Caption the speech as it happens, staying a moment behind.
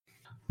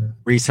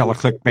Reseller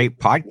Clickbait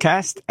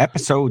Podcast,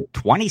 episode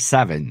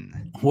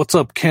 27. What's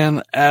up,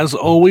 Ken? As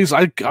always,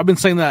 I've been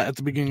saying that at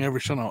the beginning of every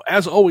show now.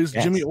 As always,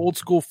 Yes. Jimmy Old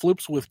School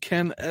Flips with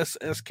Ken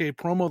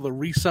SSKPromo, the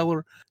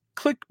Reseller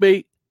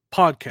Clickbait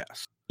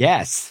Podcast.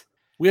 Yes.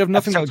 We have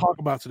nothing to talk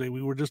about today.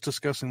 We were just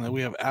discussing that.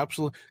 We have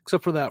absolutely,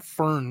 except for that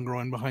fern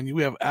growing behind you,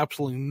 we have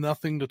absolutely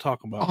nothing to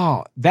talk about.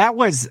 Oh, that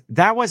was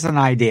an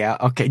idea.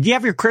 Okay. Do you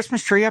have your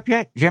Christmas tree up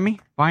yet, Jimmy,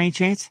 by any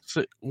chance?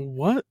 So,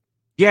 what?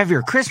 Do you have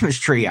your Christmas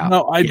tree up?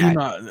 No, I do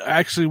not.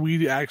 Actually, we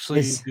do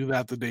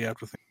that the day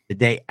after Thanksgiving. The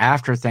day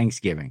after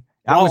Thanksgiving.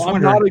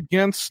 I'm not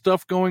against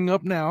stuff going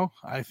up now.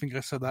 I think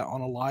I said that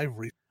on a live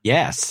read.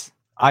 Yes.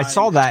 I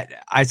saw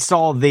that. I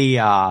saw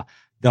the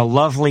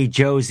lovely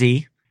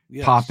Josie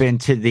pop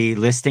into the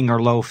listing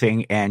or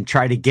loafing and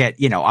try to get,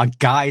 a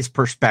guy's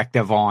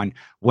perspective on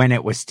when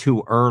it was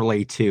too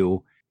early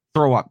to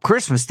throw up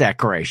Christmas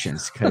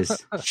decorations,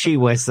 because she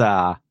was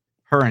her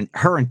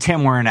and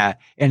Tim were in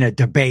a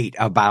debate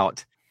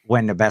about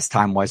when the best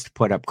time was to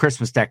put up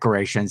Christmas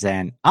decorations.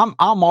 And I'm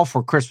all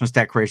for Christmas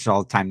decorations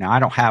all the time now. I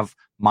don't have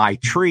my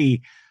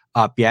tree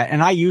up yet,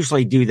 and I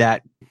usually do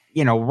that,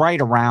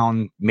 right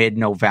around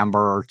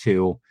mid-November or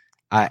two.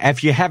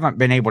 If you haven't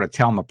been able to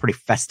tell, I'm a pretty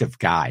festive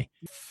guy.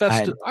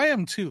 Festive, I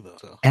am too, though.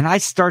 So. And I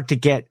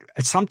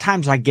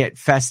sometimes I get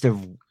festive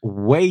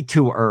way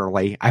too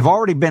early. I've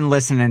already been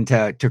listening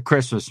to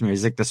Christmas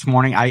music this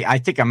morning. I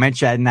think I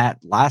mentioned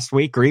that last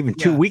week or even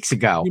 2 weeks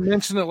ago. You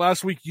mentioned it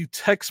last week. You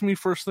text me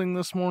first thing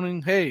this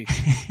morning. Hey,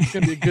 it's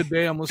going to be a good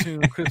day. I'm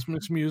listening to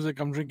Christmas music.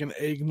 I'm drinking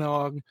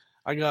eggnog.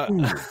 I got...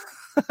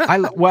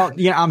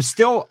 I'm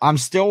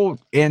still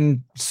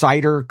in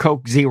cider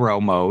Coke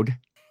Zero mode.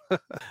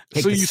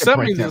 So you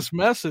sent me this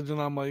message, and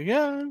I'm like,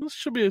 yeah, this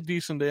should be a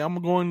decent day.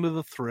 I'm going to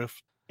the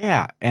thrift.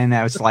 Yeah, and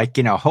I was like,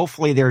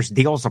 hopefully there's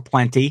deals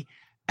aplenty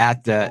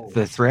at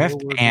the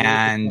thrift,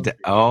 and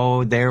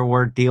there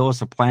were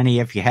deals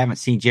aplenty. If you haven't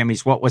seen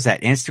Jimmy's, what was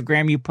that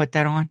Instagram you put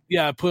that on?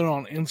 Yeah, I put it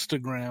on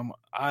Instagram.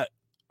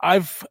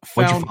 I've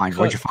found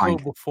What'd you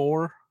find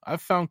before.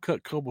 I've found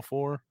Cutco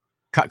before.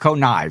 Cutco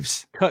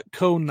knives.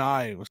 Cutco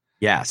knives.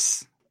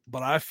 Yes,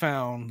 but I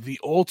found the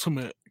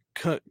ultimate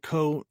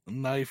Cutco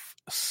knife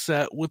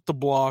set with the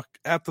block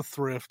at the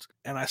thrift,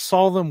 and I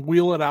saw them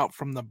wheel it out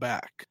from the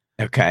back.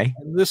 Okay.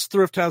 And this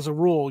thrift has a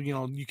rule,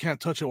 you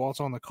can't touch it while it's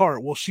on the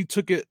cart. Well, she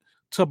took it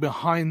to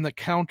behind the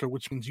counter,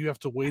 which means you have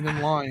to wait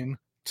in line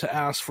to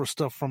ask for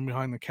stuff from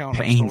behind the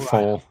counter.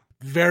 Painful.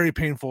 Very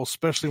painful,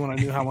 especially when I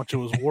knew how much it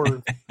was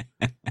worth.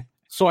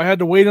 So I had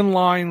to wait in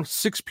line,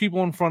 6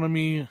 people in front of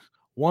me.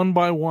 One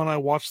by one, I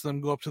watched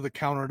them go up to the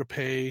counter to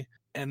pay,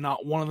 and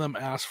not one of them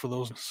asked for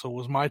those. So it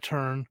was my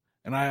turn.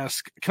 And I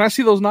asked, can I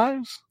see those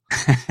knives?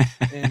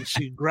 And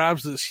she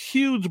grabs this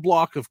huge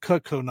block of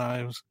Cutco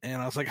knives.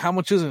 And I was like, how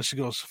much is it? She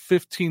goes,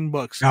 $15.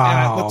 Oh.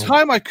 And at the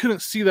time, I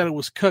couldn't see that it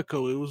was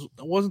Cutco. It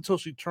wasn't until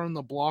she turned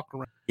the block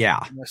around. Yeah.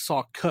 And I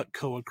saw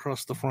Cutco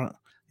across the front.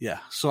 Yeah.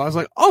 So I was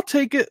like, I'll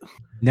take it.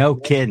 No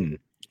kidding.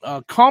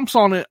 Comps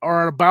on it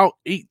are about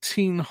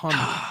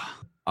 $1,800.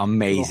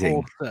 Amazing. The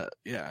whole set.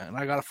 Yeah. And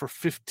I got it for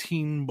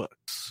 $15.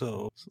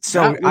 So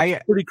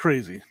pretty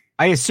crazy.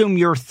 I assume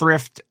your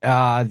thrift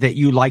that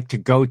you like to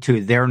go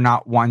to, they're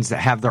not ones that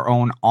have their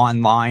own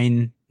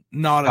online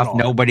not stuff. At all.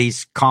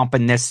 Nobody's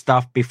comping this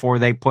stuff before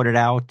they put it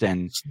out,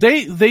 and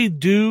they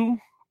do,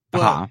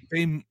 but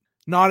they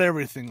not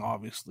everything,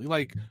 obviously.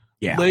 Like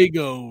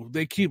Lego,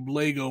 they keep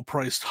Lego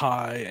priced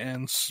high,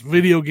 and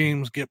video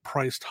games get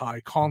priced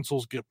high,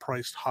 consoles get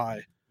priced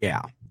high.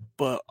 Yeah,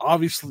 but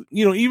obviously,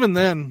 even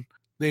then.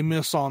 They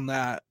miss on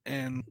that,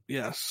 and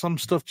some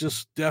stuff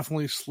just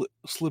definitely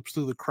slips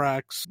through the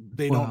cracks.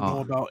 They don't know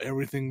about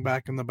everything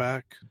back in the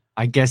back.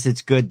 I guess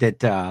it's good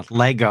that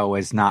Lego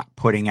is not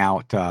putting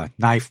out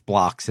knife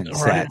blocks and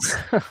sets,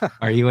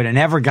 or you would have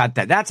never got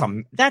that. That's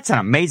an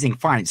amazing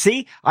find.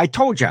 See, I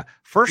told you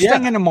first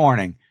thing in the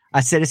morning. I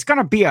said it's going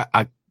to be a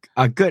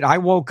good. I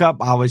woke up.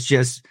 I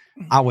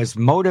was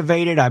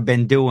motivated. I've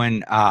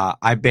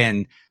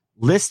been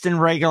listing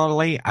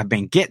regularly. I've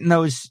been getting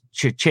those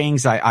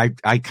cha-chings.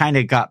 I kind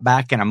of got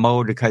back in a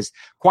mode because,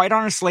 quite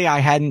honestly, I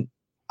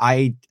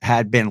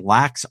had been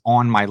lax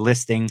on my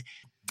listing,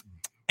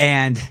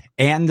 and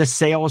the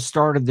sales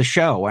started the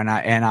show, and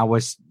I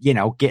was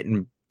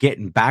getting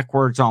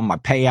backwards on my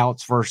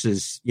payouts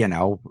versus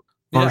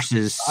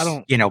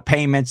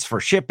payments for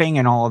shipping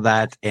and all of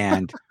that,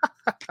 and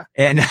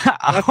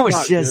I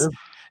was just good.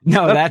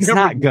 No, that's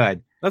not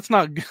good. That's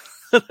not good.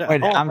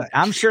 But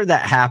I'm sure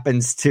that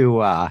happens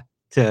to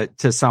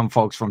some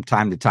folks from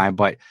time to time,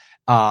 but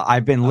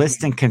I've been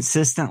listing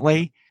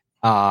consistently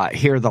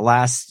here the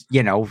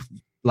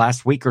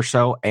last week or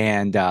so,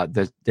 and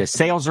the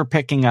sales are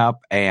picking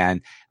up,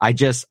 and I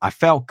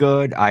felt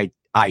good. I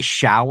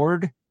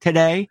showered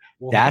today.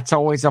 Well, that's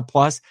always a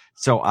plus.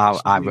 So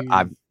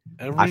I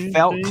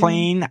felt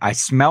clean. I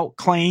smelt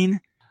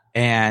clean,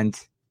 and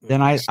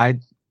then I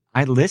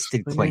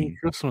listed clean.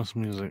 Christmas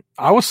music.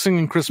 I was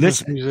singing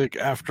Christmas music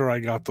after I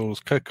got those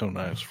Cutco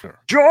knives.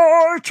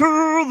 Joy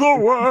to the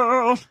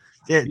world.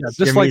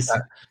 Just like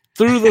that.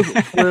 through the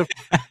thrift.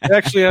 I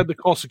actually had to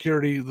call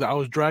security. I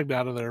was dragged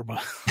out of there,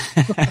 but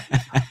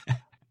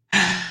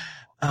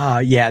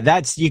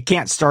you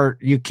can't start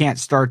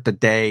the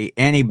day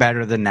any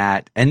better than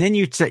that. And then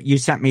you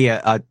sent me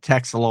a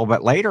text a little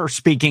bit later,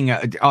 speaking,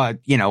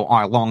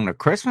 along the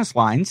Christmas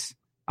lines.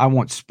 I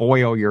won't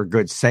spoil your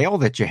good sale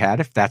that you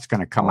had if that's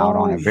going to come out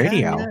on a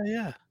video.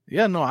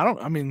 Yeah, no, I don't.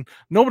 I mean,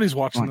 nobody's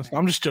watching this.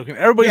 I'm just joking.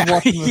 Everybody's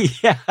watching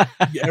this. Yeah,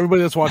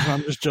 everybody that's watching,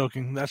 I'm just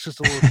joking. That's just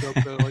a little joke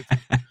that I like.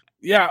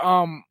 Yeah,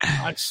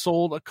 I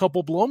sold a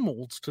couple blow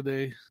molds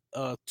today.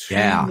 2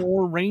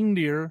 more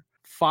reindeer,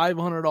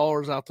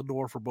 $500 out the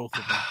door for both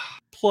of them.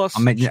 Plus,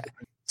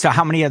 so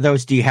how many of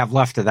those do you have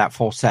left of that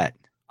full set?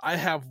 I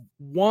have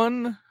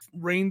 1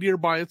 reindeer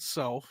by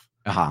itself.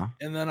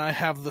 And then I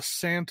have the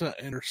Santa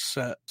inner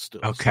set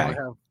still. Okay. So I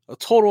have a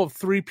total of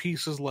 3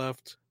 pieces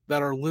left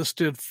that are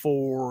listed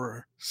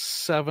for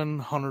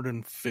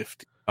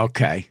 $750.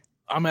 Okay.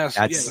 I'm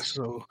asking,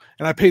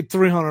 and I paid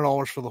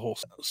 $300 for the whole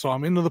set, so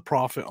I'm into the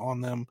profit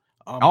on them.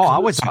 I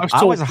was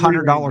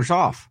 $100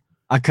 off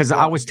because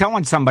I was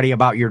telling somebody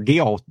about your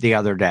deal the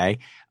other day.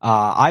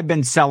 I've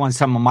been selling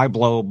some of my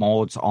blow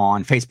molds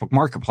on Facebook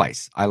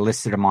Marketplace. I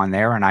listed them on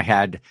there, and I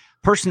had a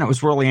person that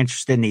was really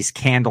interested in these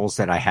candles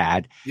that I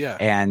had. Yeah,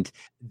 and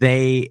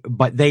they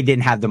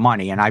didn't have the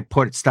money, and I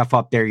put stuff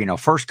up there.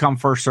 First come,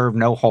 first serve,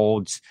 no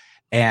holds.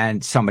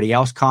 And somebody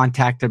else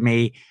contacted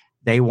me.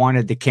 They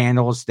wanted the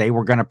candles. They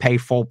were going to pay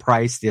full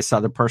price. This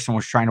other person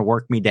was trying to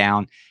work me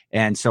down.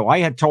 And so I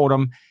had told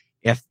them,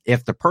 if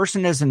the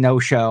person is a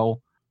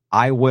no-show,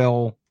 I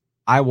will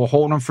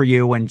hold them for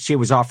you. And she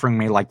was offering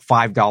me like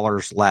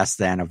 $5 less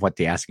than of what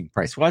the asking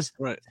price was.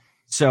 Right.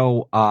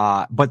 So,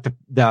 but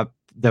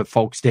the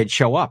folks did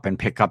show up and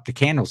pick up the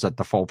candles at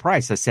the full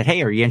price. I said,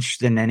 hey, are you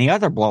interested in any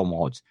other blow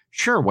molds?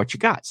 Sure. What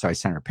you got? So I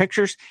sent her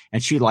pictures,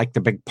 and she liked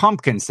the big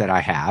pumpkins that I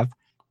have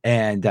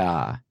and,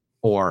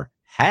 or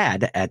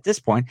had at this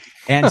point.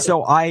 And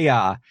so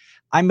I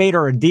made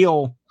her a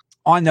deal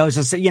on those.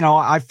 I said,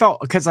 I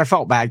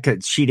felt bad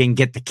because she didn't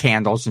get the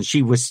candles, and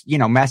she was,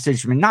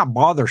 messaged me, not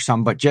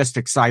bothersome, but just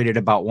excited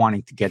about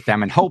wanting to get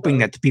them and hoping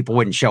that the people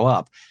wouldn't show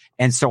up.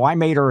 And so I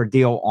made her a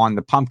deal on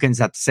the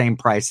pumpkins at the same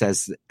price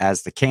as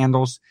the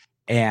candles.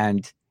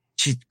 And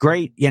she's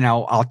great.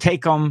 I'll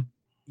take them.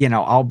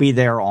 I'll be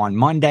there on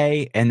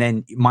Monday, and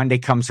then Monday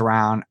comes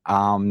around.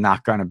 I'm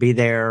not going to be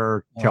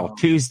there till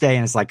Tuesday.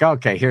 And it's like,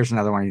 okay, here's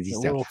another one of these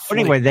deals. But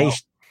anyway,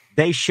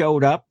 they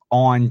showed up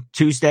on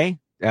Tuesday,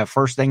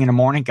 first thing in the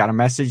morning, got a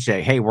message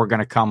that, hey, we're going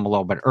to come a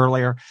little bit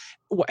earlier.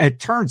 It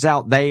turns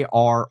out they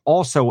are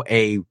also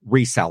a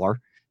reseller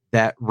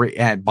that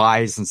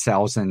buys and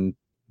sells and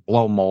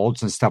blow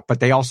molds and stuff,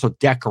 but they also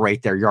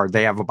decorate their yard.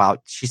 They have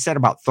she said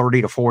about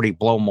 30 to 40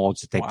 blow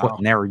molds that they put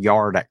in their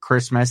yard at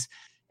Christmas.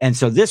 And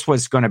so this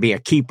was going to be a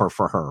keeper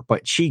for her,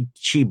 but she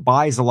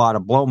buys a lot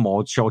of blow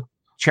molds. She'll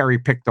cherry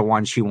pick the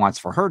ones she wants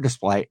for her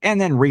display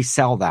and then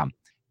resell them.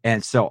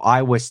 And so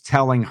I was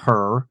telling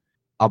her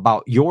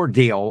about your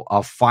deal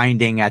of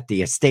finding at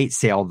the estate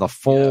sale the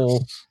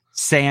full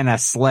Santa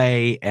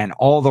sleigh and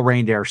all the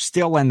reindeer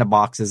still in the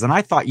boxes. And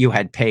I thought you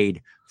had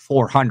paid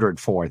 $400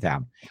 for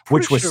them,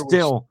 which was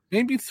still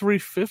maybe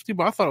 $350,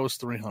 but I thought it was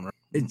 $300.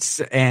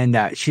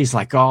 She's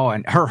like, oh,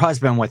 and her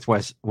husband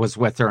was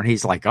with her, and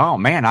he's like, oh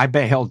man, I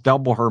bet he'll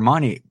double her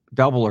money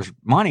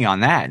on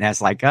that. And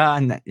that's like,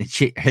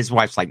 his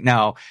wife's like,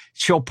 no,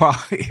 he'll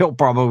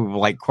probably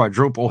like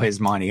quadruple his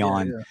money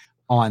on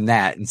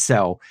that. And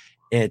so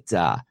they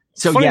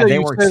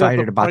were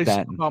excited about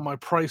that. About my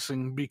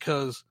pricing,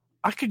 because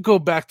I could go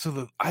back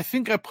to I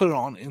think I put it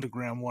on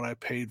Instagram what I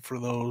paid for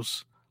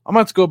those. I'm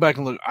going to have to go back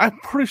and look. I'm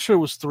pretty sure it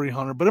was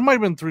 $300, but it might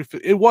have been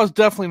 $350. It was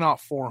definitely not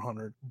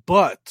 $400,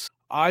 but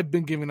I've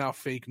been giving out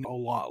fake a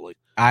lot lately.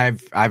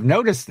 I've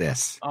noticed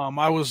this.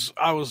 I was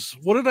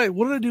what did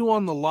I do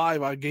on the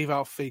live? I gave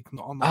out fake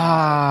on the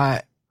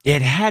live.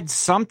 It had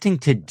something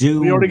to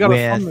do. We already got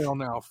a thumbnail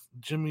now.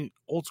 Jimmy,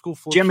 old school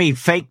Jimmy,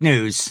 fake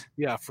news.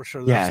 Yeah, for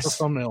sure. That's the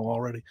thumbnail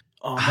already.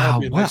 That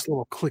would be a nice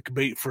little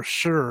clickbait for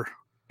sure.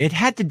 It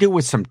had to do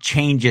with some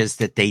changes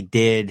that they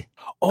did.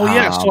 Oh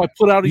yeah, so I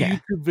put out a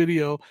YouTube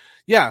video.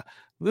 Yeah,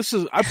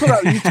 I put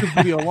out a YouTube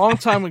video a long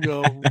time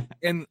ago,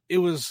 and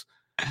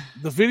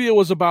the video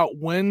was about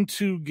when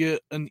to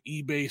get an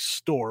eBay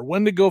store,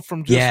 when to go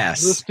from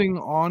just listing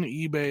on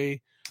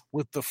eBay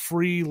with the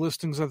free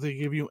listings that they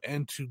give you,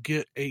 and to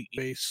get a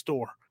eBay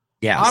store.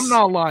 Yes. I'm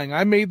not lying.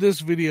 I made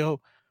this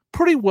video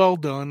pretty well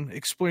done,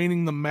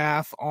 explaining the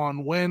math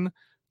on when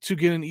to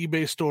get an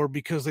eBay store,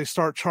 because they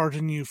start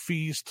charging you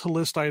fees to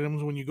list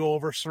items when you go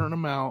over a certain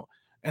amount.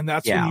 And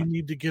that's when you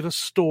need to get a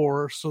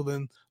store. So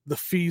then the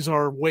fees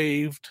are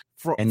waived.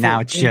 Now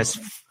it's just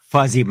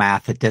fuzzy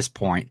math at this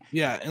point.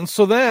 Yeah. And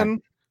so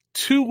then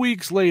 2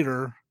 weeks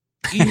later,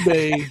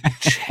 eBay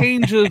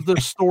changes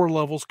the store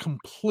levels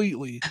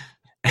completely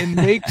and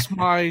makes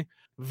my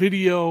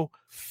video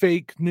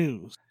fake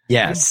news.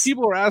 Yes. And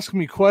people are asking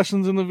me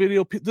questions in the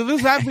video.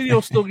 That video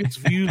still gets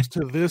views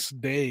to this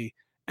day,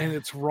 and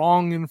it's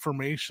wrong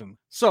information.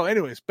 So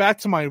anyways, back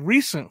to my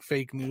recent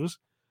fake news.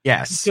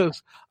 Yes.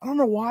 Because I don't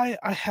know why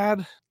I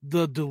had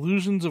the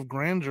delusions of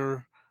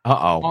grandeur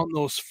Uh-oh. on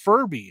those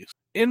Furbies.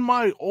 In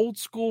my old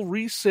school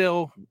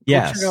resale,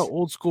 Yes. go check out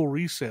old school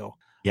resale.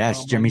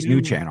 Yes, Jimmy's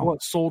new channel.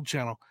 What sold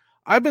channel.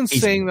 I've been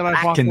He's saying that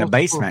I bought in the those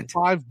basement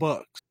for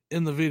 $5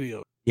 in the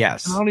video.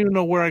 Yes. And I don't even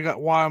know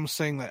why I'm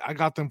saying that. I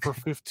got them for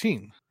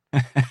 15.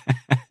 And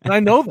I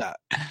know that.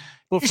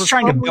 But just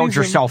trying to build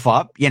yourself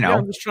up, you know. Yeah,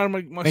 I'm just trying to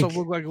make myself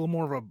look like a little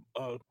more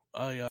of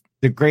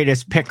the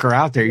greatest picker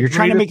out there. You're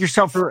trying to make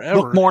yourself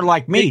look more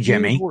like me,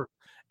 Jimmy.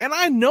 And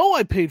I know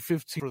I paid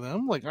 15 for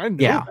them. Like I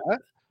know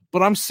that.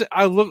 But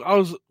I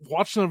was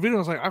watching the video. I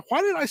was like,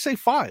 why did I say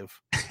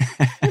 5?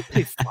 I didn't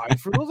pay 5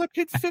 for those. I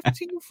paid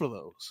 15 for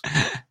those.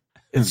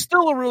 It's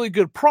still a really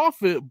good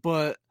profit,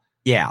 but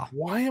yeah.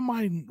 Why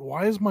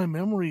is my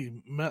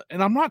memory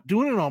and I'm not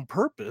doing it on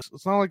purpose.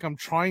 It's not like I'm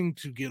trying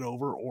to get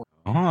over or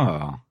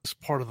it's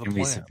part of the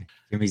plan.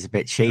 Jimmy's a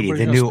bit shady.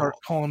 Everybody's gonna start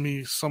calling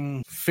me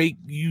some fake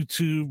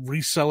YouTube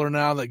reseller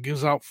now that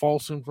gives out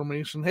false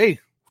information. Hey,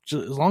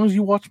 as long as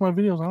you watch my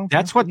videos, I don't.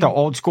 That's what the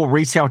old school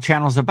resale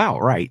channel is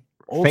about, right?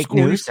 Old fake school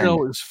news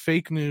resale is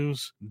fake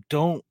news.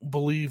 Don't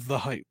believe the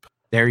hype.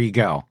 There you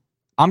go.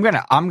 I'm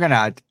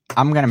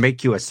gonna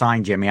make you a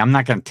sign, Jimmy. I'm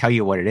not gonna tell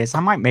you what it is. I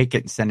might make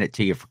it and send it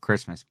to you for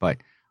Christmas, but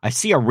I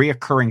see a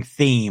reoccurring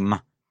theme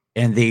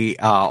in the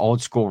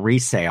old school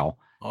resale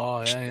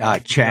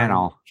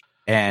channel,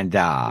 and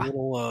a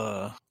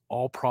little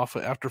all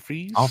profit after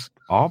fees.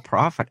 All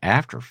profit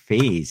after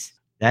fees.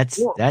 That's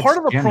part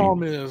of the Jimmy.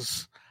 problem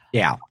is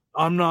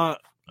I'm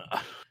not.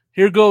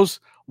 Here goes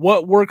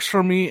what works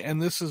for me,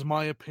 and this is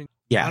my opinion.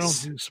 Yes. I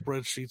don't do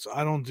spreadsheets.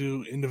 I don't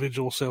do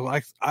individual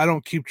sales. I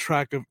don't keep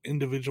track of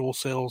individual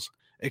sales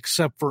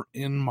except for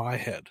in my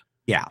head.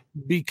 Yeah.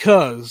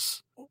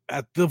 Because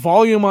at the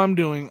volume I'm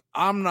doing,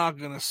 I'm not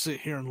going to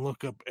sit here and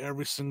look up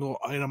every single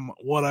item,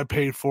 what I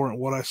paid for and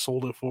what I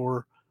sold it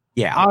for.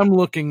 Yeah. I'm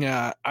looking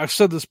at, I've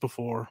said this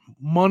before,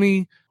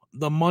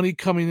 the money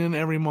coming in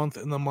every month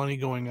and the money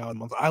going out a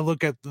month. I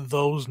look at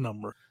those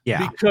numbers.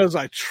 Yeah. Because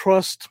I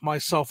trust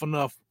myself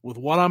enough with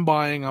what I'm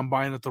buying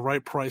at the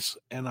right price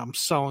and I'm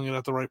selling it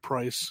at the right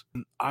price.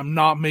 I'm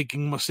not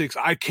making mistakes.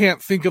 I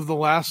can't think of the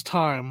last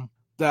time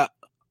that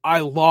I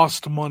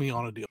lost money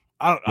on a deal.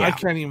 I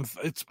can't even,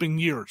 it's been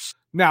years.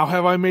 Now,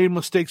 have I made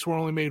mistakes where I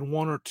only made $1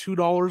 or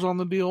 $2 on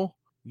the deal?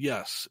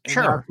 Yes. And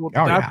sure.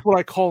 That's what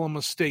I call a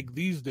mistake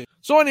these days.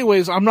 So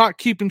anyways, I'm not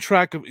keeping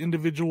track of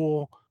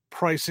individual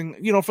pricing.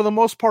 For the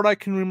most part, I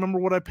can remember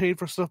what I paid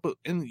for stuff, but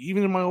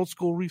even in my old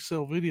school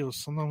resale videos,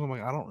 sometimes I'm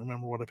like, I don't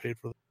remember what I paid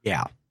for.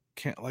 Yeah.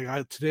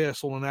 Today I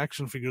sold an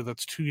action figure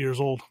that's 2 years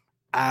old.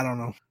 I don't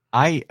know.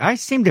 I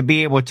seem to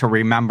be able to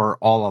remember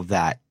all of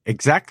that.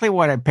 Exactly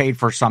what I paid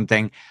for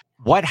something,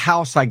 what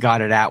house I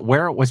got it at,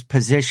 where it was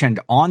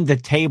positioned on the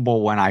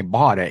table when I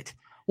bought it.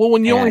 Well,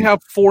 when you only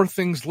have 4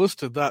 things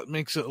listed, that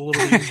makes it a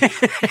little easier.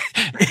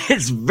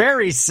 It's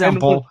very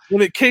simple.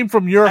 When it came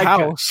from your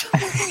house.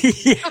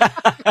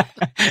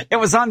 It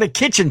was on the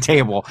kitchen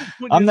table.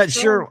 I'm not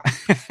sure.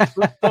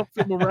 Stuff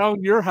from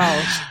around your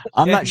house.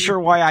 I'm not sure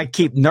why I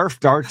keep Nerf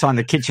darts on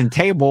the kitchen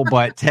table,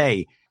 but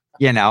hey,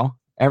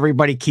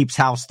 everybody keeps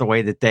house the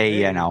way that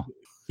they,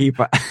 keep.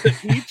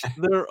 Each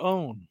their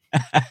own.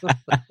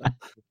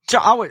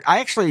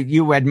 So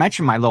you had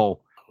mentioned my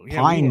little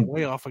pine,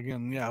 way off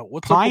again. Yeah,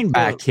 what's pine up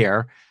back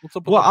here. What's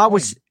up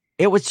with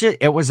it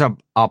was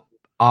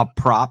a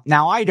prop.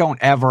 Now I don't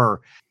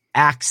ever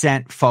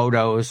accent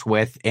photos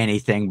with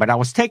anything, but I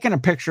was taking a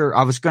picture.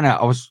 I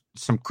was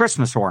some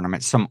Christmas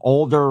ornaments, some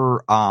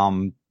older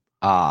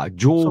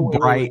jewel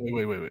bright.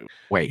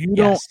 Wait. You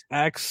don't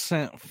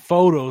accent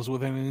photos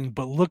with anything,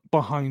 but look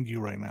behind you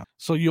right now.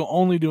 So you'll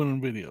only do it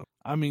in video.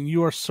 I mean,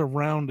 you are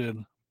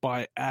surrounded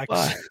by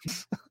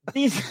accents.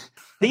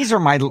 These are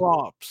my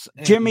props.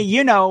 Jimmy,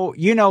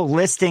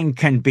 listing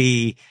can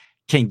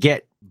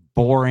get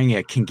boring.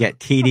 It can get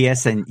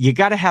tedious, and you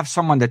got to have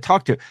someone to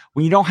talk to.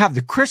 When you don't have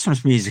the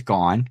Christmas music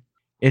on,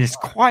 it is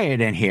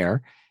quiet in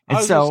here. And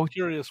I was just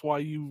curious why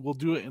you will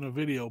do it in a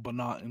video, but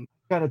not in.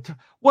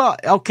 Well,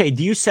 okay.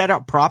 Do you set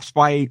up props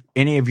by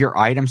any of your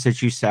items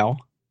that you sell?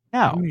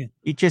 No,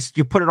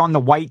 you put it on the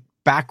white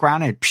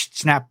background and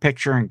snap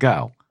picture and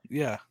go.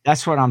 Yeah,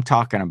 that's what I'm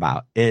talking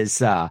about.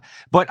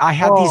 But I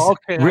have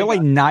these really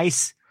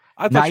nice.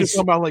 I thought you were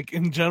talking about like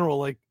in general,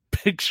 like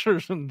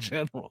pictures in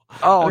general.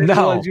 Oh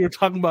no, you were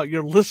talking about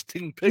your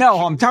listing pictures.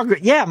 No, I'm talking.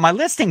 Yeah, my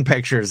listing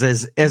pictures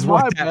is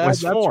what that was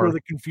That's for. Where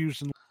the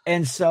confusion.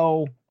 And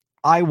so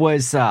I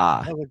was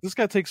like, this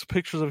guy takes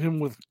pictures of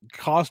him with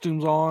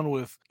costumes on,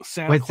 with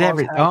Santa Claus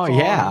hats on.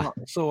 Yeah.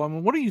 So I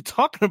mean, what are you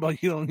talking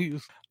about? You don't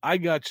use. I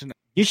got you now.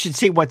 You should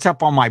see what's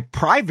up on my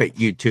private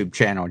YouTube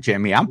channel,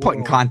 Jimmy. I'm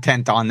putting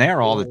content on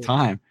there all the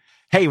time.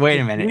 Hey,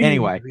 wait a minute.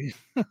 Anyway,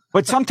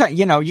 but sometimes,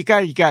 you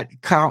got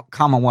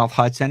Commonwealth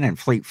Hudson and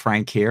Fleet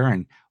Frank here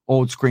and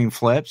Old Screen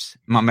Flips.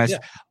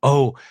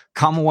 Oh,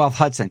 Commonwealth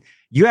Hudson.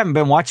 You haven't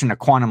been watching the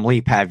Quantum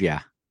Leap, have you?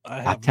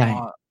 I have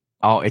not.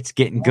 Oh, it's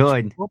getting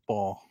good.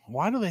 Football.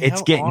 Why do they?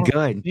 It's getting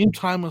good. Same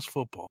time as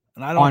football,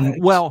 and I don't.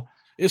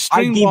 It's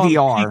streamed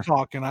on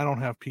Peacock, and I don't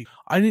have Peacock.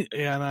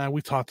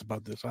 We talked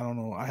about this. I don't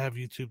know. I have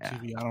YouTube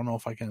TV. I don't know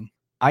if I can.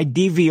 I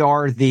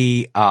DVR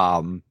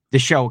the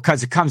show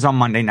because it comes on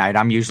Monday night.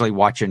 I'm usually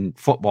watching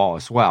football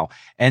as well,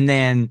 and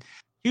then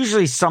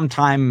usually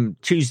sometime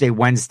Tuesday,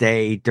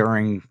 Wednesday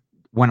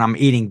when I'm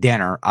eating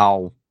dinner,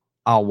 I'll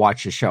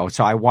watch the show.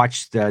 So I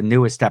watched the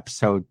newest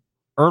episode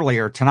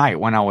earlier tonight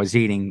when I was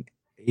eating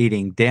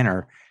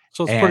dinner.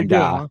 So it's pretty good,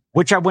 huh?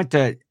 Which I went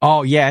to.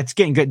 Oh yeah, it's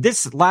getting good.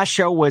 This last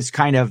show was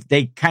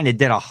they kind of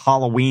did a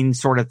Halloween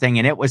sort of thing,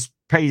 and it was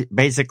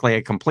basically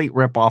a complete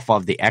ripoff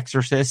of The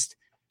Exorcist.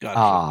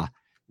 Gotcha.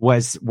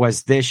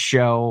 Was this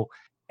show,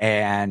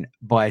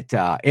 but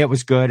it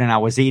was good, and I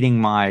was eating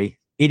my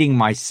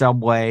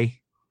Subway.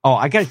 Oh,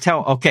 I got to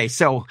tell. Okay,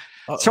 so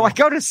I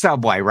go to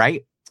Subway,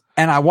 right,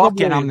 and I walk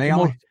in. I'm the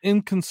most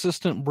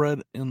inconsistent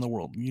bread in the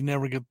world. You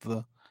never get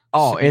the.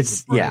 Oh,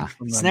 it's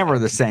never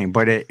the same,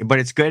 but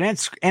it's good,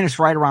 and it's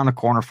right around the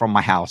corner from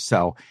my house.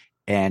 So,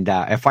 and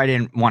if I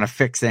didn't want to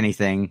fix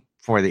anything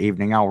for the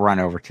evening, I'll run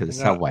over to the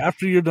Subway.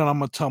 After you're done, I'm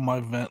gonna tell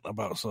my vent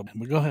about Subway.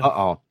 But go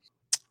ahead.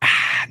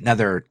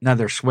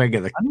 Another swig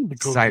of the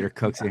cider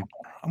cooks.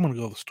 I'm gonna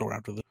go to the store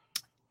after this.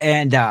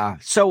 And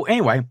so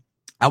anyway,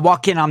 I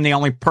walk in. I'm the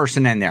only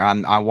person in there.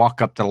 I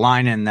walk up the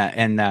line, and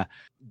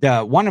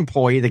the one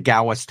employee, the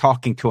gal, was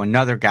talking to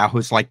another gal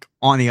who's like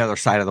on the other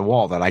side of the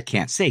wall that I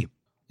can't see.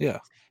 Yeah.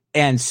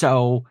 And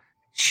so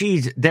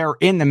they're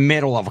in the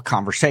middle of a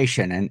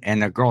conversation,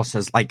 and the girl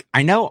says, like,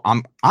 I know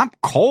I'm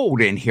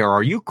cold in here.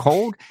 Are you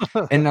cold?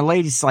 And the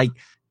lady's like,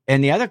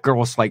 and the other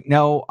girl's like,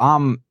 no,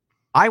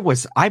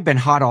 I've been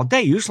hot all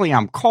day. Usually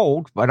I'm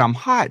cold, but I'm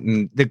hot.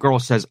 And the girl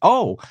says,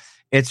 oh,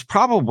 it's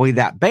probably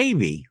that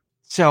baby.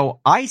 So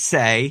I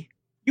say,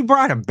 you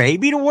brought a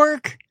baby to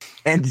work?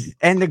 And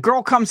the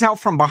girl comes out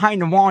from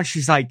behind the wall, and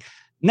she's like,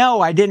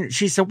 no, I didn't.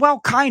 She said, well,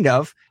 kind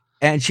of.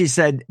 And she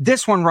said,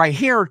 this one right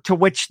here, to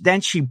which then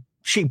she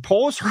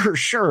pulls her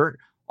shirt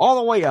all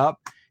the way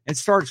up and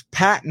starts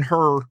patting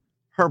her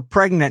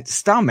pregnant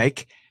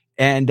stomach.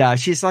 And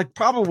she's like,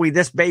 probably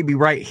this baby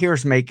right here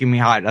is making me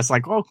hot. I was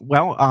like, oh,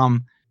 well,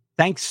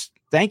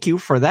 thank you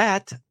for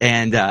that.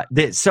 And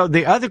so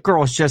the other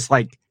girl is just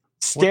like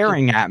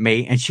staring at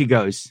me, and she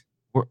goes,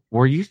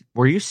 were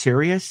you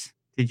serious?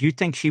 Did you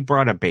think she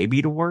brought a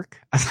baby to work?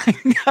 I was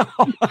like, no.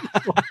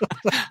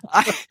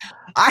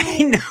 I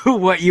knew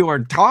what you were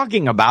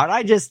talking about.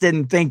 I just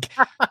didn't think,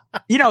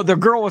 the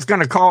girl was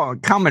going to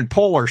come and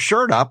pull her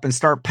shirt up and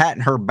start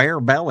patting her bare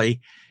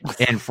belly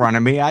in front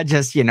of me. I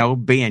just,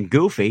 being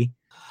goofy.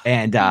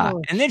 And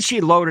then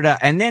she loaded up.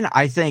 And then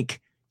I think,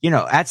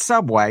 at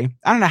Subway,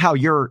 I don't know how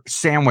your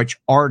sandwich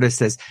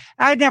artist is.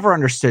 I never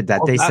understood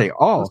that. They say,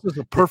 this is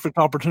a perfect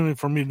opportunity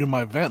for me to do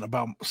my event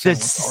about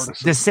sandwich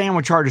artists. The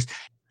sandwich artist.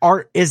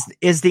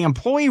 Is the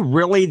employee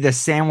really the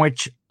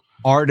sandwich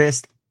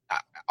artist?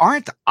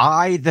 Aren't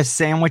I the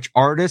sandwich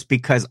artist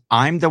because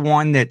I'm the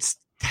one that's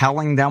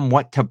telling them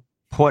what to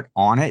put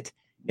on it?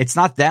 It's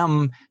not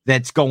them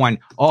that's going,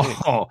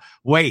 oh,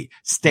 wait,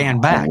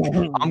 stand back.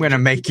 I'm going to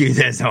make you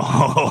this.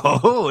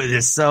 Oh,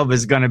 this sub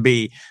is going to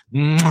be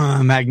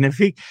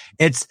magnifique.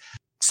 It's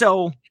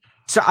so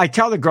I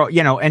tell the girl,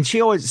 and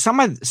she always,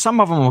 some of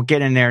them will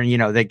get in there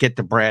and, they get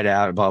the bread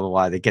out, blah, blah,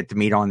 blah. They get the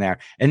meat on there.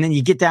 And then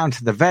you get down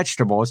to the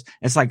vegetables.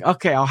 It's like,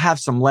 okay, I'll have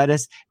some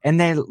lettuce. And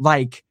they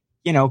like,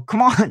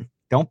 come on,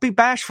 don't be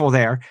bashful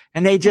there.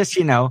 And they just,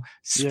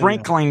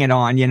 sprinkling it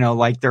on,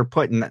 like they're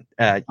putting,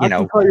 I can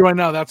tell you right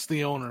now, that's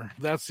the owner.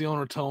 That's the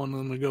owner telling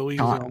them to go easy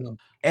on them.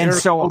 And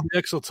Eric so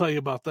X will tell you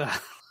about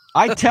that.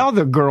 I tell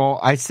the girl,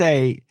 I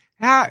say,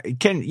 how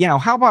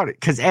about it?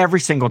 Cause every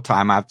single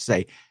time I have to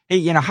say,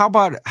 hey, how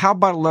about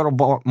a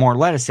little more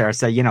lettuce there? I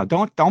say,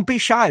 don't be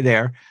shy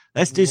there.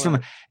 Let's do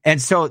some.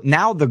 And so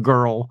now the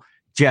girl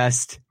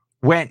just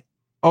went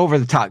over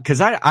the top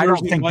because I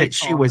don't think that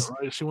she was.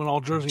 Right? She went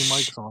all Jersey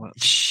Mike's on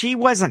it. She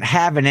wasn't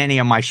having any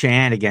of my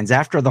shenanigans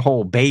after the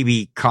whole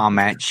baby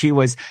comment. She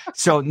was.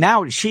 So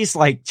now she's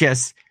like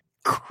just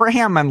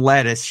cramming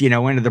lettuce,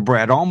 into the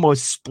bread,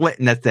 almost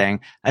splitting the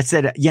thing. I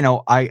said,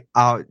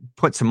 I'll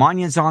put some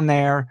onions on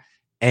there,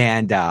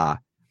 and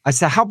I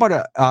said, how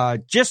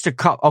about just a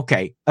cup?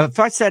 Okay. If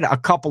I said a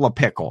couple of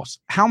pickles,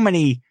 how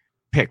many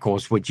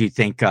pickles would you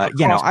think?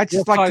 I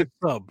just like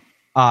sub.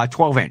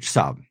 12-inch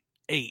sub.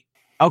 8.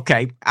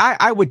 Okay.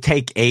 I would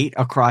take 8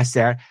 across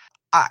there.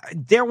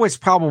 There was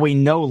probably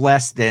no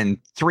less than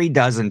 3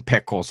 dozen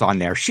pickles on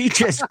there. She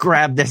just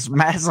grabbed this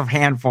massive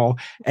handful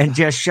and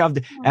just shoved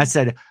it. I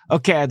said,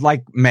 okay, I'd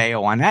like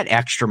mayo on that,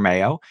 extra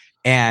mayo.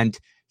 And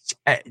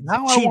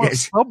now I want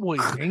Subway,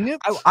 dang it.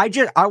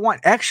 I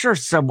want extra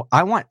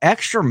I want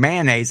extra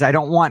mayonnaise. I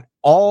don't want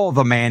all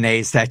the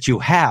mayonnaise that you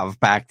have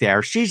back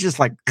there. She's just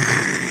like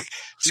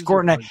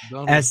squirting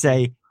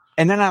it.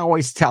 And then I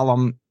always tell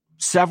them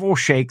several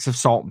shakes of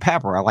salt and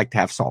pepper. I like to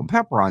have salt and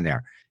pepper on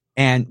there.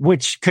 And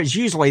because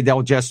usually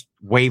they'll just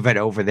wave it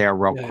over there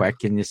real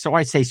quick. And so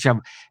I say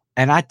some,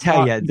 And I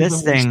tell you,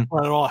 this thing,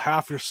 spread all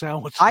half your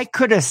sandwich. I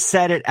could have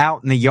set it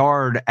out in the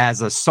yard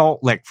as a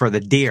salt lick for the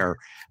deer.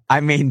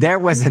 I mean, there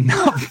was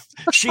enough.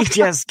 She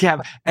just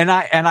kept, and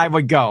I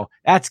would go,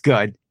 that's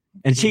good.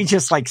 And she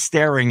just like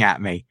staring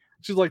at me.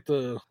 She's like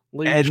the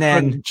lady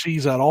spreading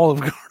cheese at Olive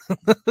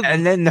Garden.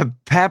 And then the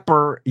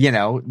pepper,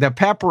 the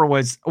pepper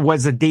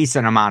was a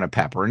decent amount of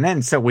pepper. And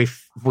then so we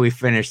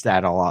finished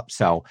that all up.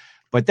 So,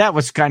 but that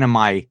was kind of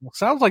my.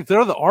 Sounds like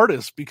they're the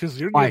artists because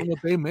you're getting what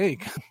they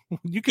make.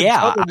 You can.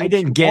 Yeah, I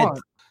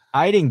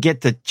didn't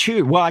get to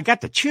choose. Well, I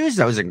got to choose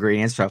those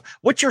ingredients. So,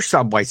 what's your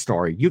Subway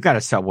story? You got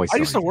a Subway story.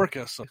 I used to work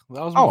at Subway.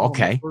 That was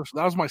okay.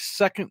 That was my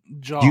second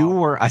job. You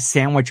were a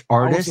sandwich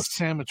artist? I was a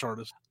sandwich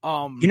artist.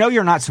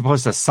 You're not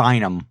supposed to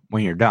sign them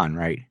when you're done,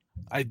 right?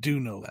 I do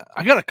know that.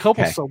 I got a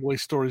couple Subway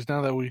stories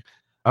now that we.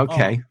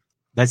 Okay.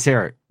 Let's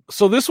hear it.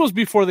 So this was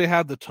before they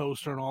had the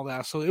toaster and all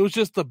that. So it was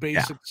just the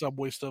basic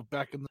Subway stuff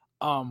back in the.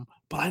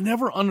 But I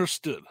never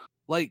understood.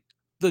 Like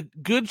the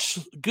good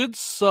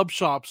sub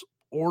shops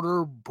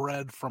order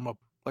bread from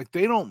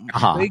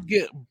they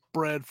get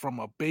bread from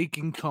a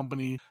baking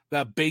company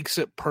that bakes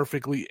it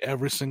perfectly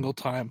every single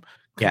time.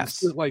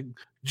 Yes. Like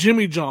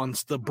Jimmy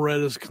John's, the bread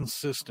is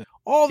consistent.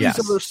 All these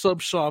other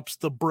sub shops,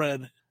 the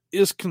bread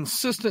is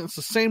consistent. It's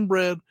the same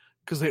bread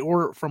because they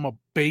order it from a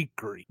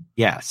bakery.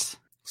 Yes.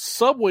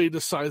 Subway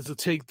decides to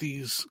take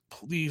these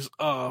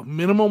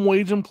minimum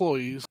wage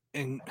employees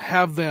and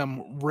have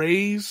them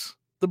raise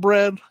the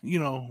bread,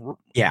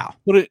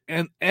 put it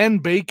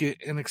and bake it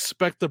and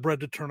expect the bread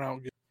to turn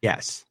out good.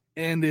 Yes.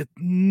 And it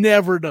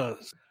never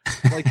does.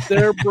 Like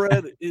their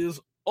bread is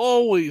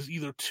always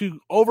either too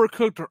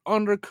overcooked or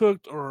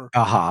undercooked or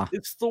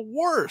it's the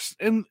worst.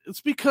 And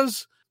it's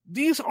because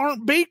these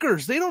aren't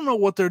bakers. They don't know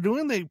what they're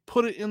doing. They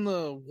put it in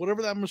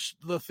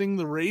the thing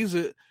to raise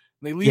it.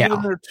 They leave it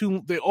in there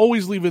they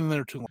always leave it in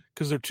there too long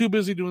because they're too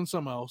busy doing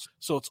something else.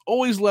 So it's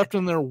always left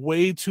in there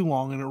way too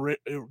long and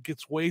it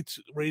gets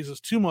raises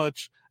too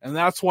much. And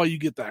that's why you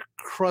get that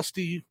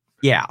crusty,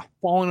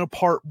 falling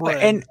apart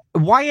bread. And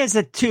why is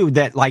it too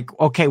that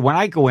when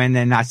I go in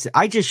and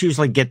I just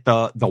usually get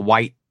the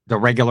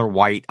regular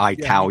white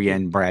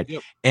Italian bread.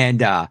 Yep.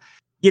 And,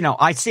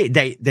 I see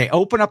they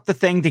open up the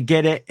thing to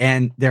get it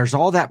and there's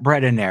all that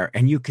bread in there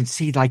and you can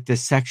see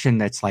this section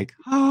that's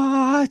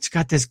it's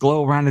got this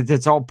glow around it.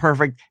 It's all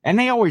perfect. And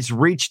they always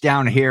reach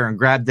down here and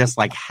grab this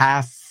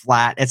half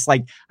flat. It's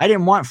like, I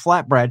didn't want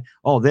flatbread.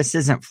 Oh, this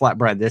isn't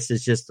flatbread. This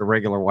is just the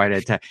regular white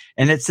Italian.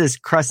 And it's this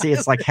crusty.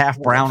 It's half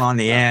brown on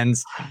the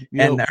ends.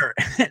 Yep.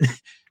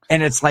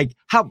 And it's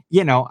how,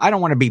 I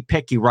don't want to be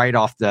picky right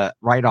off the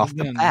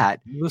bat.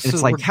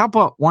 It's how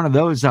about one of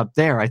those up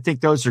there? I think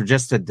those are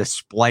just the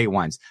display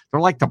ones. They're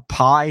like the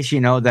pies,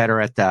 that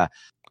are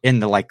in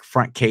the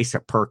front case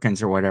at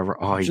Perkins or whatever.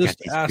 Oh, you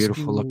just got these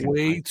beautiful looking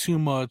way pies. Too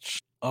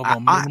much of a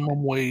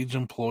minimum wage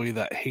employee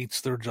that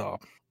hates their job.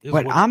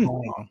 But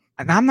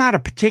I'm not a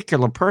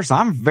particular person.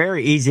 I'm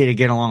very easy to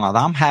get along with.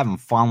 I'm having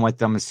fun with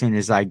them as soon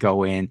as I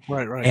go in.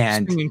 Right.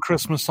 And singing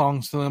Christmas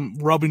songs to them,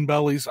 rubbing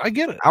bellies. I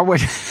get it. I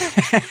would.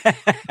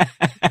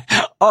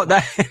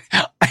 I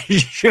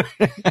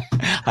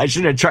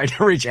should have tried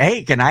to reach.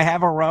 Hey, can I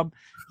have a rub?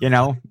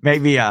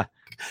 Maybe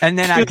and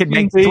then I could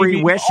make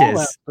 3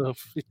 wishes. Yeah.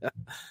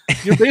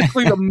 You're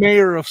basically the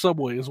mayor of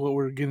Subway is what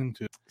we're getting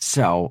to.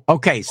 So,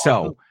 okay.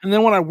 So, and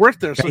then when I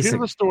worked there, so here's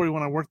the story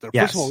when I worked there.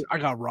 First of all,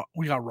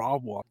 we got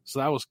robbed once.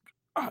 So that was,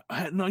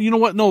 no, you know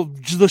what? No,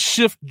 the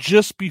shift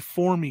just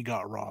before me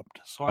got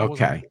robbed. So I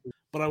wasn't,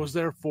 but I was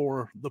there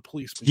for the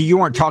police. You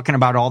weren't talking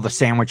about all the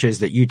sandwiches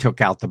that you took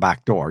out the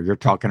back door. You're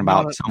talking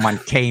about someone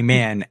came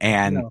in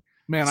and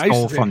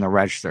stole from the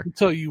register. I'll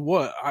tell you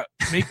what,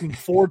 making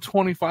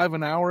 $4.25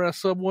 an hour at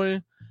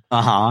Subway.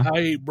 I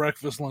ate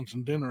breakfast, lunch,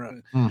 and dinner at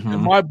it.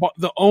 Mm-hmm. And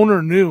the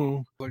owner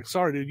knew,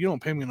 sorry, dude, you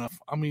don't pay me enough.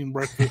 I'm eating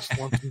breakfast,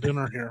 lunch, and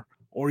dinner here.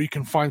 Or you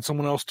can find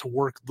someone else to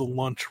work the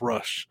lunch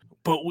rush.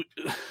 But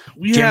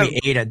Jimmy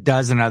ate a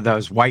dozen of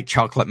those white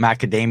chocolate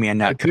macadamia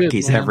nut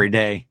cookies every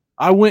day.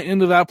 I went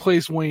into that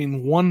place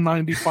weighing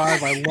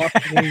 195. I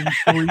left weighing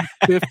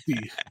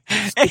 350.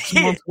 6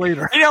 months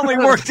later. He only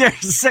worked there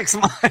 6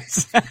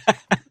 months.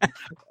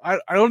 I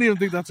don't even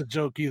think that's a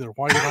joke either.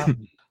 Why did that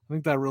happen? I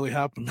think that really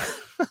happened.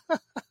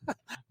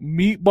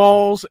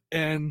 Meatballs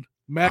and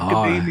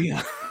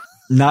macadamia.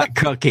 Nut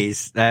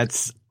cookies.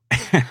 That's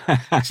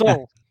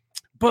so.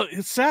 But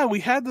it's sad. We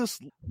had this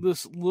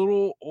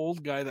little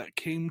old guy that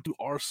came to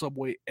our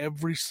Subway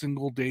every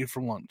single day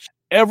for lunch.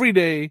 Every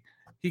day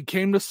he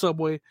came to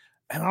Subway,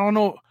 and I don't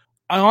know.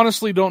 I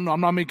honestly don't know. I'm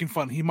not making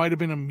fun. He might have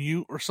been a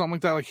mute or something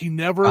like that. He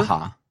never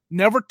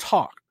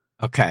talked.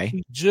 Okay.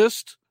 He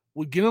just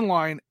would get in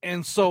line,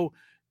 and so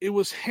it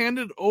was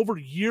handed over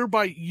year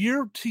by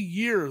year to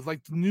year.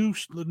 Like the new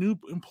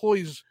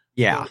employees,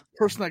 the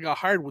person that got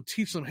hired would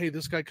teach them, hey,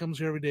 this guy comes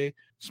here every day.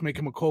 Just make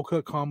him a cold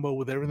cut combo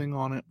with everything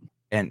on it.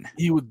 And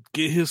he would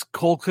get his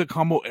cold cut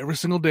combo every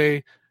single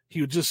day.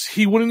 He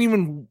wouldn't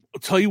even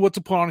tell you what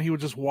to put on. He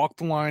would just walk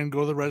the line, go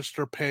to the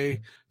register,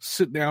 pay,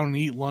 sit down and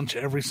eat lunch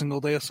every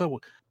single day at Subway.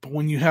 But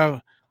when you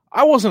have,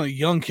 I wasn't a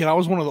young kid. I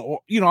was one of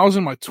the, I was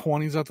in my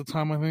 20s at the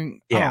time, I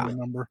think. Yeah. I don't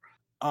remember.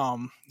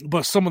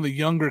 But some of the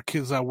younger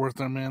kids that worked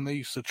there, man, they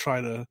used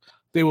to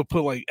they would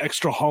put like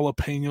extra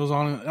jalapenos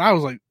on it. And I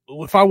was like,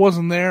 if I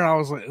wasn't there, I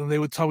was like, and they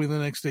would tell me the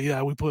next day,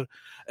 yeah, we put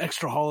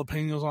extra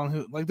jalapenos on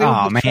it. Like,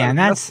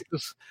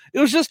 it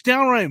was just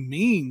downright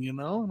mean,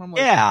 And I'm like,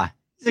 yeah,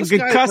 he's a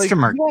good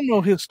customer. Like, you don't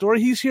know his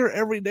story. He's here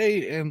every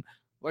day. And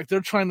like,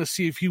 they're trying to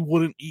see if he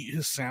wouldn't eat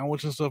his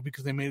sandwich and stuff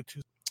because they made it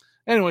too.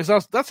 Anyways,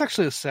 that's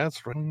actually a sad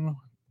story.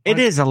 It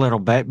is a little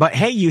bit, but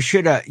hey, you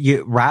should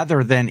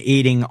rather than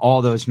eating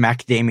all those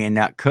macadamia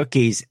nut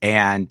cookies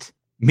and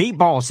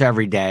meatballs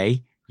every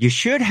day, you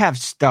should have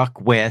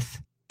stuck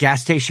with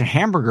gas station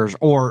hamburgers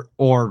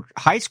or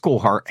high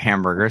school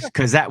hamburgers,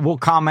 because that will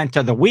comment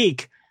of the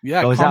week.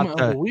 Yeah, goes comment out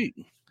to of the week.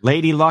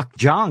 Lady Luck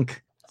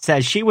Junk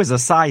says she was a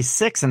size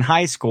 6 in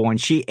high school and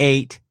she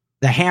ate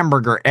the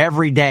hamburger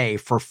every day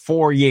for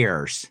 4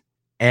 years.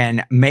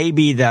 And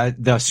maybe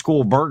the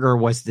school burger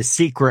was the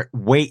secret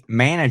weight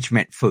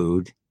management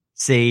food.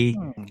 See,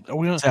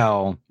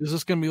 so is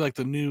this going to be like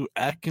the new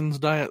Atkins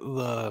diet,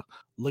 the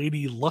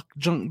Lady Luck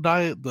Junk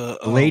diet? The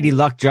Lady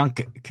Luck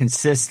Junk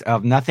consists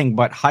of nothing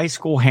but high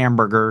school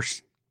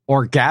hamburgers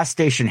or gas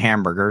station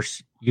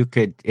hamburgers. You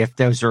could, if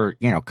those are,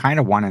 kind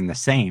of one and the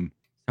same.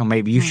 So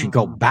maybe you should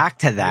go back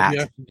to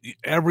that.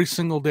 Every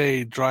single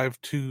day,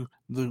 drive to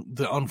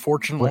the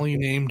unfortunately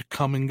named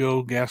Come and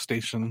Go gas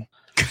station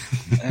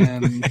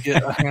and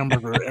get a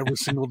hamburger every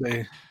single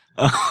day.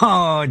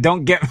 Oh,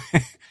 don't get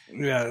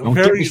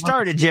me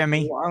started,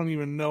 Jimmy. I don't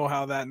even know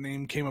how that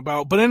name came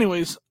about. But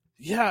anyways,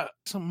 yeah,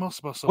 something else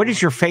about what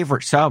is your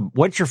favorite sub?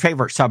 What's your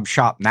favorite sub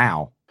shop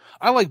now?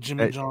 I like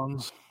Jimmy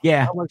John's.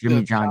 Yeah, I like Jimmy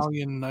the John's.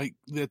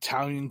 The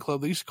Italian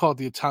club. They used to call it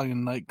the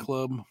Italian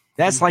nightclub.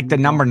 That's like the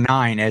number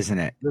 9, isn't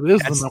it? It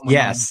is the number 9.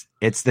 Yes,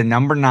 it's the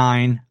number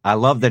 9. I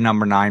love the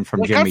number 9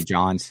 from Jimmy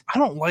John's. I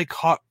don't like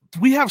hot.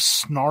 We have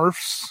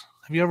Snarfs.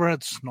 Have you ever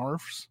had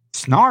Snarfs?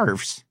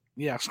 Snarfs?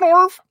 Yeah,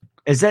 Snarf.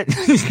 Is that?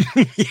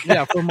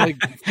 Yeah, from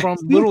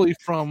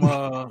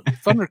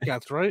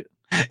Thundercats, right?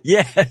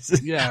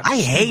 Yes. Yeah. I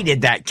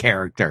hated that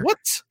character. What?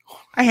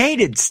 I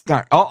hated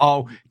Snarf.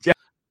 Uh-oh.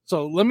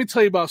 So let me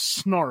tell you about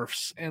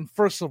Snarfs. And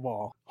first of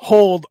all,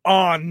 hold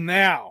on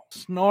now.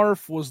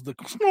 Snarf was the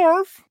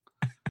Snarf.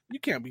 You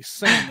can't be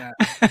saying that.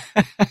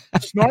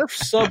 Snarf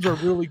subs are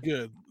really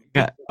good.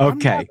 Yeah,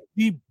 okay.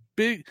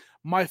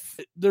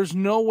 There's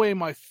no way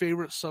my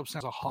favorite sub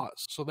has a hot.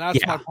 So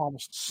that's my problem.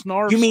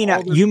 Snarf. You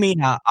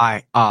mean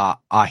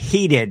a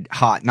heated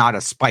hot, not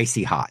a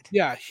spicy hot.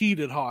 Yeah,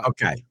 heated hot.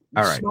 Okay.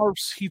 All right.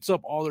 Snarfs heats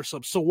up all their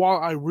subs. So while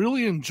I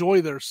really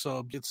enjoy their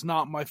sub, it's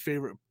not my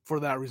favorite for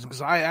that reason.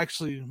 Because I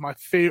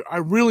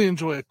really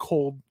enjoy a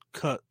cold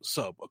cut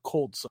sub, a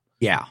cold sub.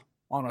 Yeah.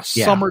 On a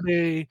summer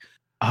day.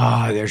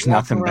 There's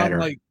nothing better.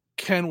 Like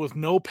Ken with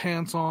no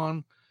pants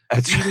on.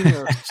 That's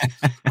eating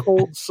a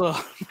cold sub.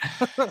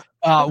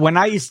 When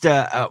I used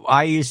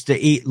to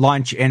eat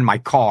lunch in my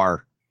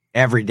car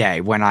every day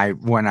when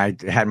I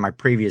had my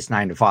previous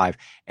 9 to 5,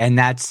 and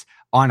that's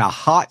on a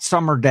hot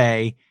summer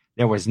day.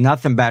 There was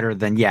nothing better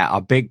than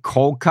a big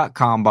cold cut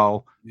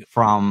combo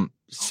from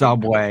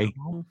Subway.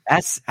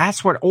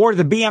 That's what, or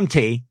the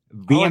BMT.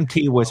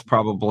 BMT was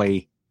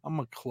probably.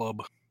 I'm a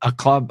club. A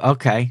club,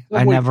 okay.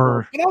 I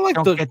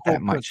don't get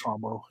that much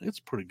combo. It's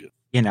pretty good.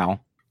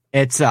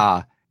 It's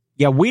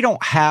we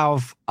don't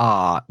have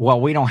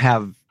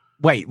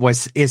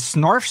is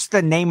Snarf's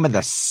the name of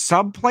the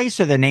sub place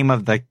or the name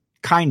of the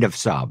kind of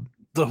sub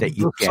that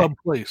you get? Sub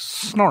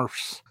place.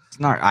 Snarfs.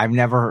 I've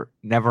never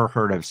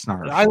heard of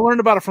Snarf. I learned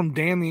about it from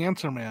Dan the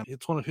Answer Man.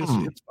 It's one of his.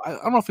 I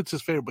don't know if it's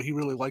his favorite, but he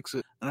really likes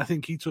it, and I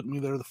think he took me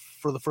there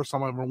for the first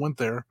time I ever went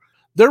there.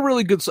 They're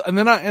really good, and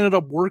then I ended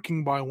up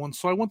working by one,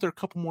 so I went there a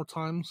couple more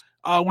times.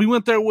 We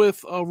went there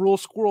with Rural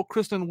Squirrel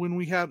Kristen when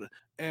we had,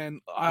 and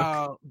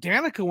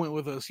Danica went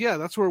with us. Yeah,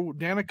 that's where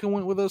Danica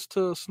went with us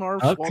to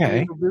Snarf's while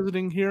we were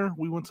visiting here.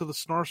 We went to the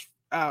Snarf's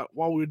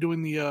while we were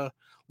doing the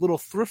little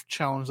thrift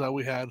challenge that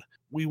we had.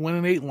 We went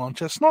and ate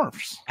lunch at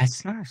Snarf's. At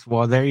Snarf's.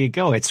 Well, there you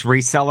go. It's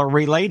reseller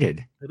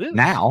related. It is.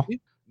 Now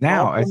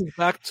it's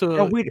back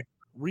to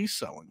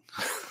reselling.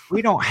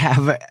 We don't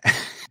have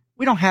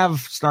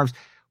Snarf's.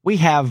 We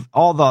have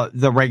all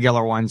the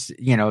regular ones,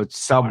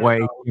 Subway,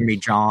 Jimmy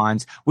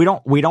John's. We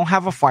don't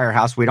have a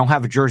Firehouse. We don't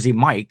have a Jersey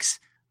Mike's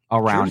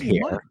around Jersey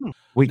here. Mike.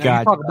 We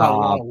got talk about a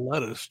lot of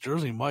lettuce.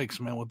 Jersey Mike's,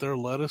 man, with their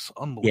lettuce,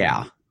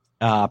 unbelievable.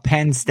 Yeah.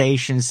 Penn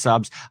Station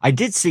subs. I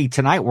did see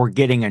tonight we're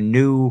getting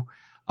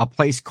a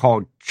place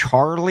called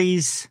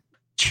Charlie's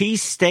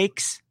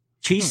Cheesesteak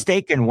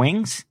and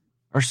Wings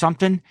or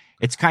something.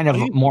 It's kind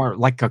of more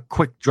like a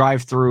quick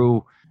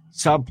drive-through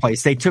sub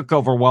place. They took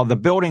over. Well, the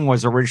building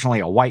was originally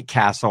a White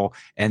Castle,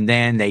 and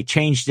then they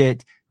changed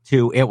it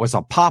it was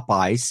a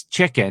Popeyes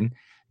chicken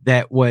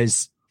that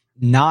was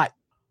not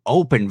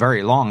open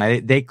very long.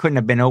 They couldn't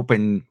have been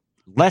open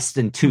less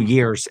than 2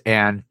 years,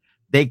 and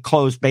they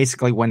closed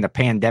basically when the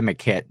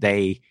pandemic hit.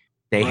 They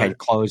had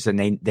closed,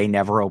 and they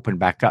never opened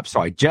back up. So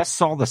I just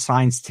saw the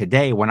signs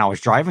today when I was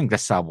driving the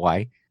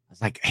Subway.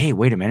 was like, hey,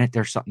 wait a minute,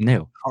 there's something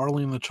new.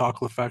 Charlie and the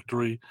Chocolate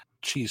Factory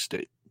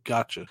cheesesteak.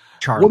 Gotcha.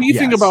 Charlie, What do you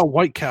think about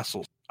White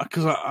Castle?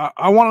 Because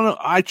I want to know.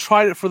 I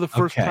tried it for the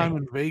first time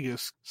in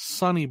Vegas.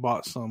 Sonny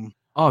bought some.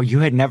 Oh, you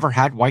had never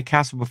had White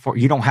Castle before?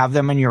 You don't have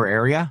them in your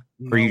area?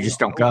 Or you just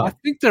don't go? I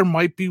think there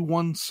might be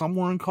one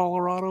somewhere in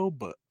Colorado,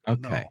 but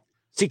okay. No.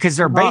 See, because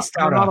they're based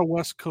out of... not a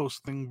West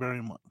Coast thing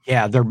very much.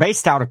 Yeah, they're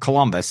based out of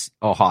Columbus,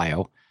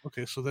 Ohio.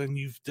 Okay, so then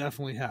you've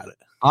definitely had it.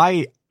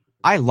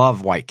 I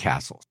love White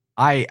Castles.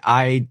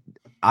 I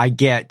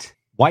get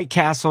White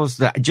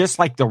Castles, just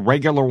like the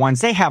regular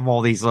ones. They have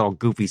all these little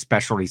goofy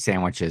specialty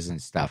sandwiches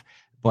and stuff.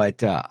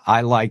 But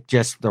I like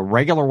just the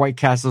regular White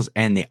Castles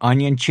and the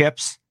onion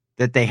chips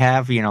that they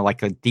have,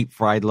 like a deep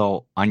fried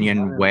little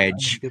onion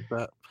wedge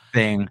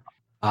thing.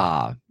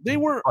 They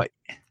were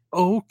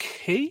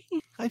okay,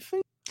 I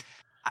think.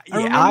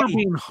 I remember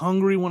being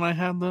hungry when I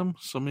had them,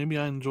 so maybe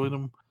I enjoyed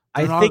them.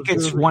 I think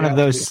it's one of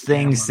those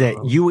things that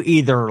you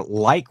either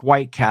like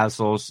White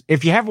Castles.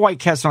 If you have White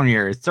Castle on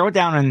your ear, throw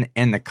down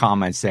in the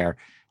comments there.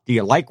 Do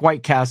you like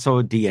White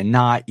Castle? Do you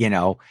not?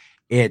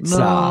 It's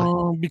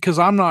no, because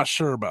I'm not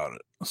sure about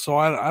it. So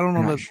I don't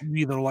know that you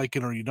either like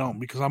it or you don't,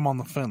 because I'm on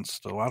the fence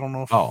still. I don't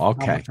know if how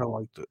much I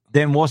liked it.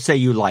 Then we'll say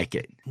you like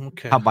it.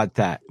 Okay. How about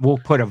that? We'll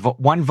put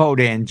one vote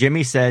in.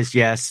 Jimmy says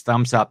yes,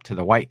 thumbs up to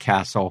the White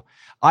Castle.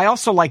 I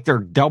also like their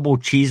double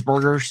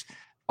cheeseburgers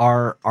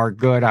are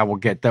good. I will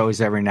get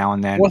those every now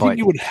and then. Well, I think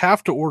you would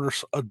have to order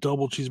a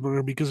double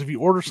cheeseburger, because if you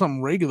order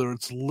something regular,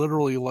 it's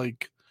literally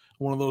like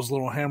one of those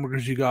little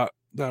hamburgers you got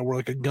that were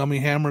like a gummy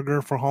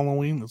hamburger for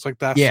Halloween. It's like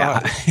that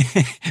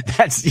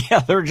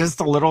size. They're just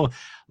a little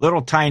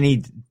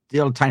tiny.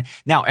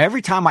 Now,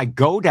 every time I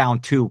go down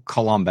to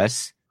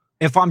Columbus,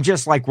 if I'm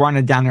just like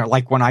running down there,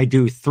 like when I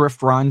do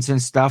thrift runs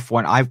and stuff,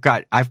 when I've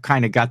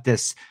kind of got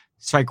this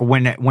cycle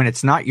when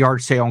it's not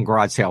yard sale and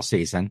garage sale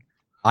season,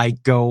 I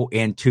go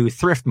into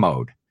thrift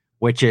mode,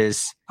 which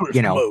is,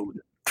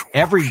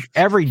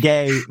 every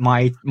day,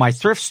 my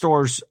thrift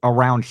stores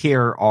around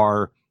here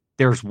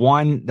there's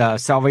one, the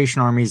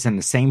Salvation Army is in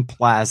the same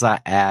plaza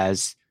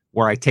as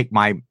where I take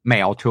my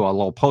mail to a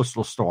little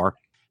postal store.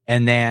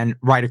 And then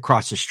right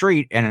across the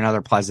street in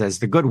another plaza is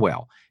the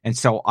Goodwill. And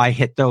so I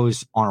hit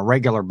those on a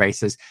regular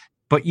basis,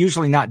 but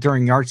usually not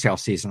during yard sale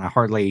season. I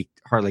hardly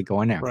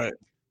go in there. Right.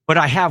 But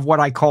I have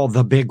what I call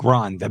the big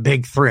run, the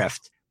big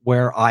thrift,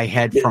 where I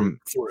head from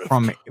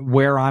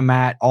where I'm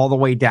at all the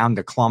way down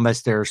to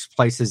Columbus. There's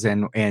places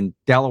in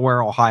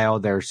Delaware, Ohio.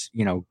 There's,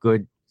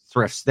 good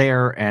thrifts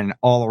there and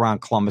all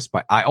around Columbus.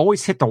 But I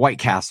always hit the White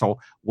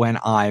Castle when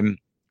I'm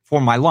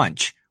for my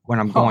lunch, when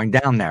I'm going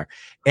down there.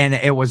 And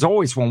it was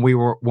always when we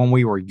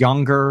were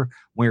younger,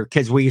 when we were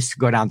kids, we used to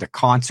go down to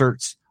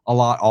concerts a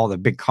lot. All the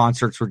big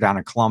concerts were down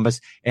in Columbus.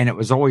 And it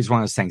was always one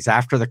of those things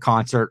after the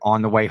concert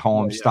on the way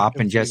home, stop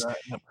and just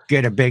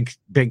get a big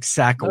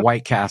sack of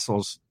White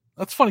Castles.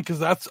 That's funny,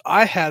 because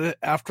I had it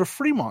after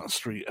Fremont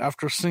Street.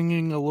 After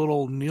singing a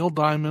little Neil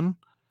Diamond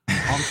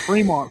on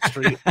Fremont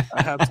Street,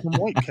 I had some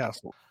White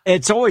Castle.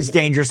 It's always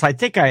dangerous. I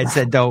think I had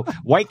said, though,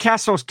 White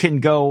Castles can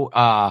go,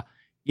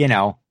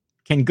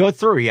 can go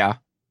through you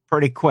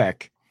pretty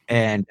quick.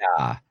 And,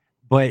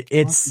 but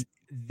it's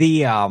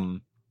the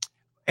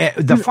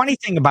funny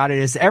thing about it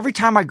is every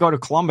time I go to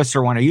Columbus,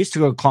 or when I used to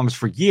go to Columbus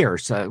for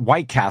years,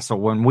 White Castle,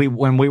 when we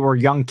were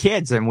young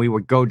kids and we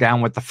would go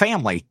down with the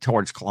family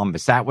towards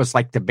Columbus, that was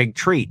like the big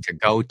treat to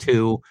go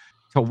to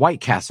White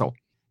Castle.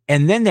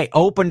 And then they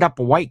opened up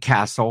a White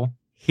Castle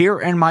here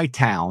in my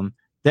town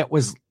that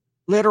was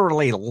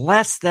literally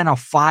less than a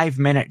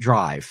 5-minute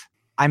drive.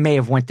 I may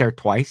have went there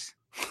twice.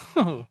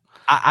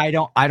 I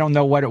don't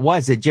know what it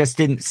was. It just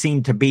didn't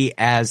seem to be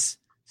as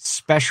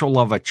special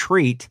of a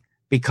treat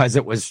because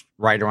it was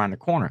right around the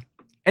corner.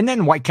 And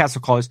then White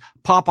Castle closed.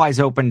 Popeyes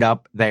opened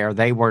up there.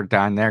 They were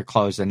done. They're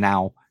closed. And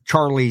now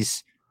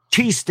Charlie's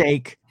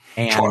Cheesesteak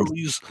and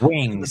Charlie's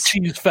Wings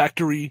Cheese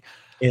Factory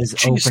is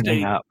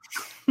opening up.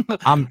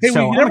 Hey,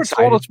 you never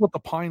told us what the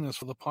pine is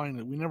for the pine.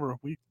 We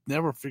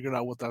never figured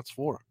out what that's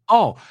for.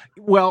 Oh,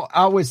 well,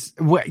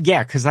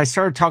 because I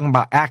started talking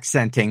about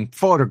accenting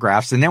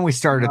photographs, and then we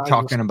started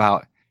talking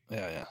about...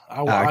 Yeah.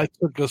 I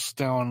took us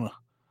down...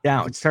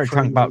 Started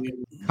talking about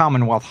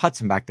Commonwealth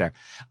Hudson back there.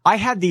 I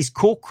had these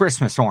cool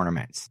Christmas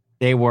ornaments.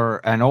 They were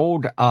an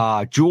old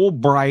jewel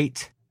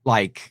bright,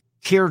 like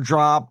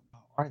teardrop.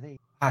 Are they?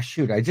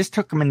 Shoot, I just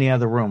took them in the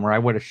other room where I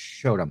would have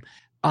showed them.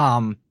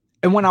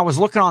 And when I was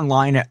looking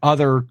online at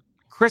other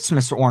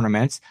Christmas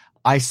ornaments,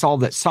 I saw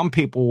that some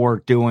people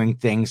were doing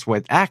things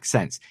with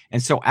accents.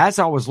 And so as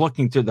I was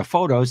looking through the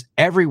photos,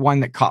 every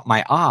one that caught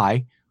my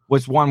eye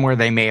was one where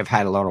they may have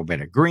had a little bit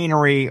of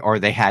greenery, or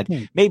they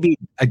had maybe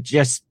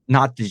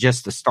not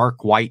just the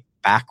stark white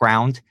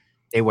background.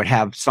 They would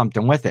have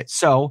something with it.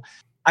 So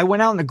I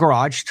went out in the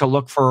garage to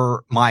look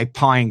for my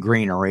pine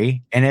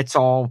greenery, and it's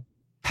all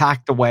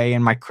packed away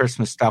in my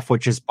Christmas stuff,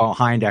 which is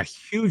behind a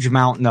huge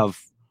mountain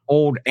of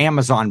old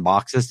Amazon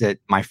boxes that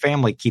my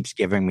family keeps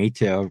giving me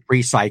to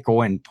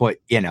recycle and put,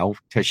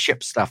 to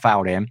ship stuff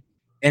out in.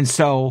 And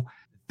so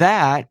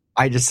that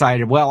I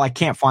decided, well, I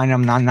can't find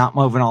them. And I'm not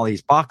moving all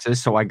these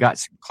boxes. So I got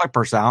some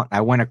clippers out and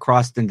I went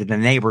across into the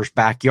neighbor's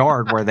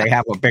backyard where they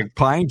have a big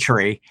pine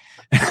tree.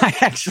 I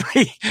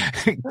actually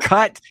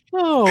cut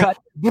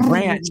the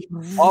branch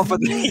off of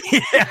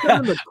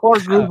the car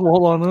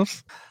Griswold on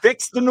us.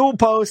 Fixed the newel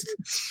post.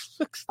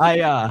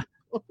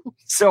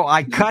 So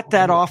I cut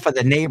that off of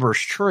the neighbor's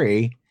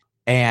tree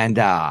and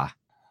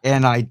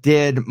I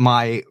did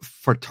my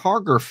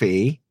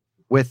photography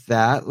with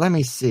that. Let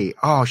me see.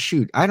 Oh,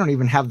 shoot. I don't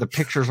even have the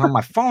pictures on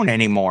my phone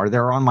anymore.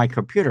 They're on my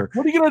computer.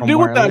 What are you going to do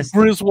with that,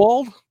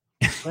 Griswold?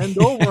 Bend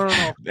over and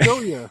I'll show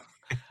you.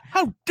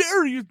 How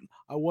dare you?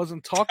 I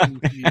wasn't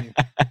talking to you.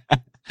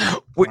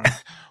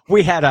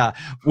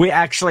 We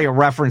actually a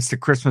reference to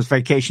Christmas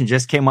Vacation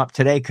just came up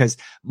today because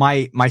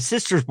my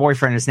sister's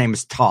boyfriend, his name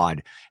is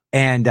Todd,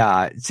 and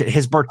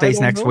his birthday's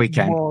next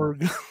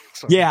weekend.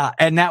 Yeah,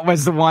 and that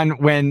was the one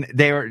when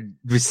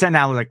we sent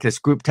out like this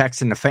group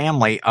text in the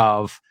family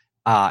of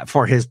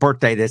for his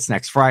birthday that's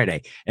next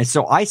Friday. And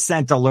so I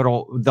sent the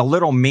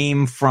little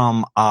meme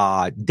from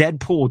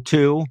Deadpool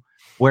 2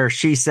 where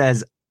she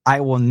says,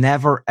 I will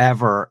never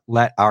ever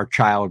let our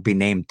child be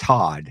named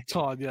Todd.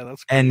 Todd, yeah,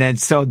 that's great. And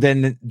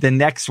then the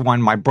next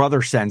one my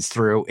brother sends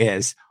through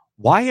is,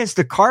 why is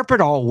the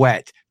carpet all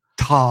wet,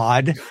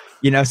 Todd?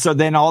 So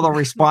then all the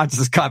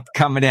responses kept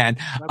coming in.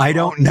 I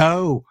don't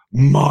know,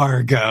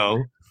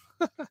 Margot.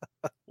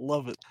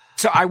 Love it.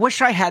 So I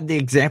wish I had the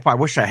example. I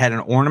wish I had an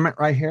ornament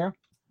right here.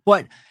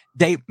 But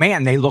they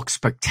look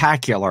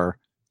spectacular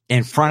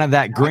in front of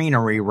that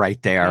greenery right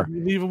there.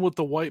 Even with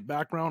the white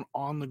background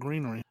on the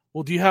greenery.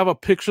 Well, do you have a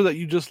picture that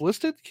you just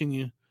listed? Can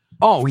you?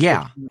 Oh,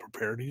 yeah.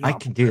 I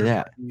can do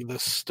that.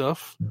 This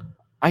stuff.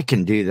 I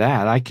can do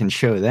that. I can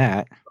show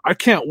that. I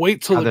can't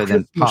wait till the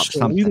Christmas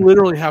show. We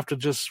literally have to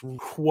just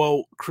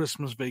quote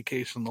Christmas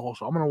Vacation the whole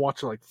show. I'm going to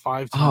watch it like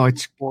 5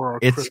 times for our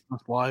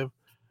Christmas live.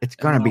 It's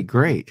going to be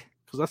great.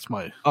 Because that's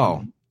my...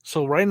 Oh.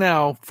 So right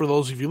now, for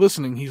those of you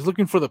listening, he's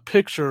looking for the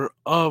picture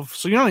of...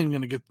 So you're not even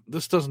going to get...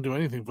 This doesn't do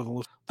anything for the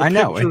list. I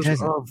know. It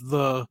doesn't. Of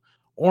the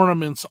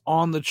ornaments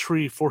on the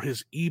tree for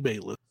his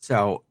eBay list.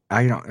 So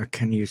I don't...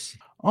 Can you see?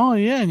 Oh,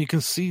 yeah. And you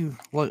can see...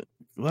 like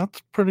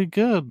that's pretty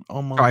good.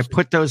 Almost. So I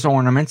put those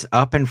ornaments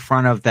up in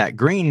front of that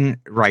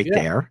green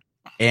there.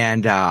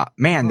 And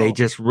they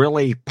just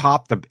really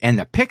popped in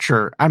the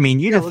picture. I mean,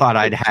 you'd have thought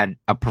I'd had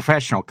a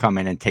professional come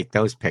in and take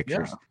those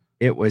pictures. Yeah.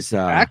 It was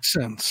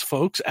accents,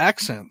 folks,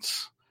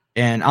 accents.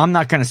 And I'm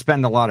not going to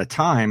spend a lot of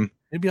time.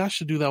 Maybe I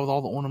should do that with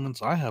all the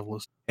ornaments I have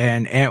listed.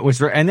 And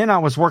then I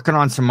was working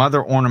on some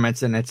other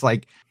ornaments, and it's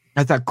like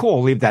I thought, cool,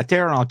 I'll leave that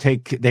there, and I'll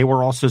take. They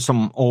were also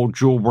some old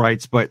jewel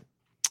brights, but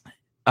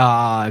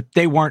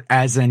they weren't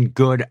as in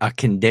good a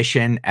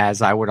condition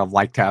as I would have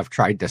liked to have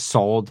tried to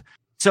sold.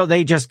 So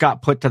they just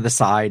got put to the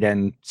side,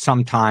 and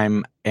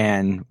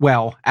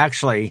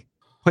actually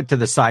put to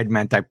the side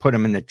meant I put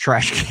them in the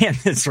trash can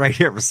that's right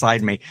here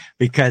beside me,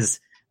 because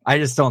I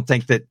just don't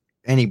think that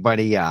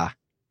anybody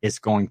is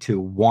going to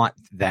want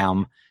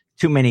them.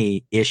 Too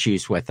many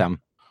issues with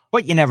them.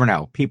 But you never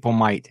know. People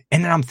might.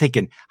 And then I'm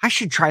thinking, I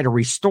should try to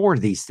restore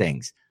these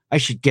things. I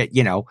should get,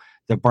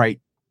 the bright,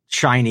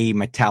 shiny,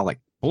 metallic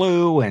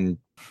blue and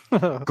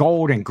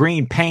gold and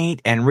green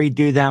paint and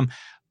redo them.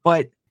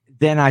 But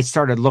then I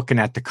started looking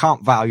at the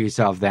comp values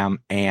of them,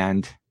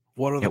 and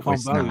what are the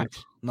comp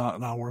values?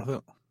 Not worth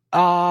it.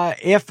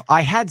 If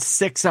I had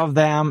 6 of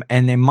them,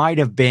 and I might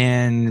have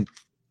been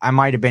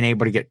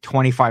able to get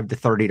 $25 to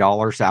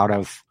 $30 out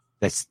of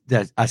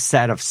a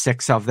set of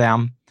 6 of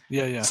them.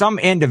 Yeah. Some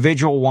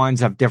individual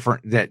ones of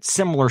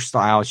similar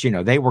styles,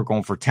 they were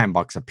going for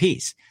 $10 a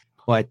piece.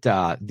 But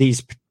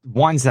these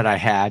ones that I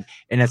had,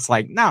 and it's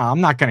like, no,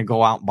 I'm not going to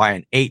go out and buy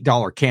an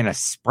 $8 can of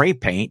spray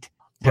paint.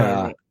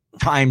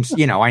 Times,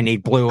 I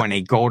need blue, I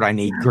need gold, I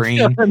need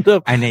green,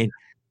 I need.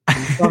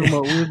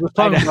 We were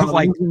talking about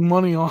like losing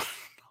money on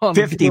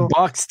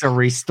 $50 to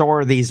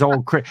restore these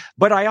old.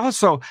 But I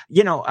also,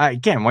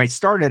 again, when I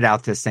started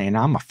out this saying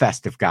I'm a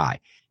festive guy,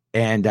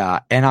 and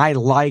I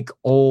like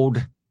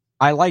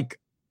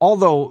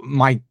although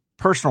my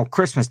personal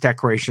Christmas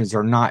decorations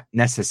are not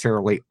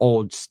necessarily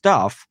old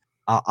stuff.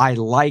 I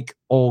like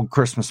old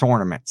Christmas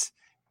ornaments,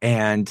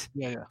 and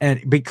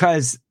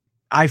because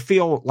I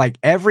feel like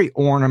every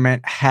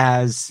ornament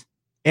has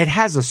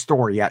a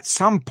story. At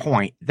some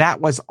point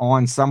that was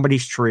on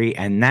somebody's tree,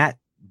 and that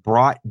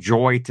brought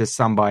joy to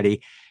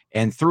somebody.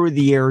 And through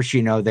the years,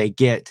 they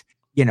get,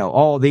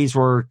 these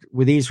were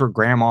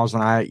grandma's,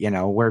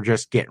 and we're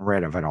just getting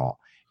rid of it all.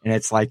 And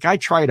it's like, I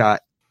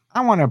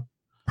want to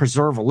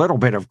preserve a little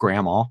bit of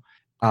grandma.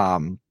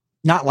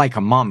 Not like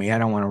a mummy. I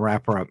don't want to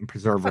wrap her up and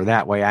preserve her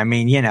that way. I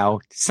mean,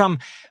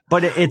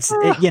 but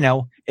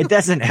it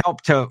doesn't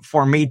help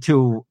for me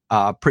to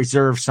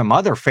preserve some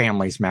other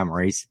family's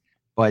memories.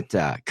 But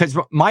because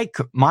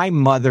my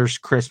mother's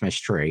Christmas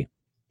tree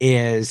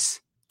is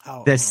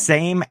the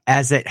same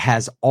as it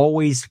has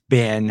always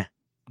been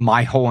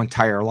my whole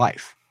entire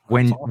life.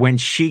 When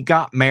she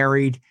got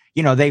married,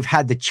 they've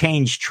had to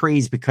change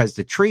trees because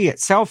the tree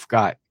itself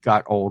got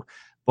old.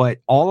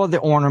 But all of the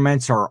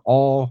ornaments are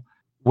all.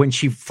 When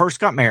she first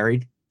got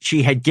married,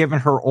 she had given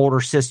her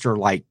older sister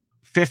like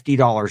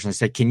 $50 and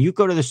said, "Can you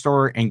go to the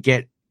store and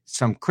get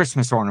some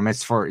Christmas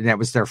ornaments that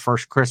was their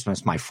first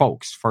Christmas, my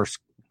folks' first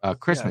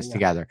Christmas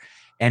together."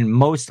 And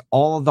most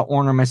all of the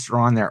ornaments that are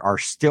on there are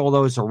still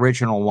those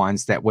original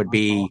ones that would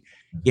be,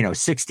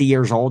 60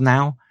 years old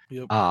now.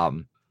 Yep.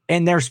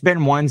 And there's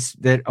been ones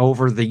that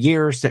over the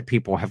years that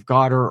people have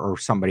got her or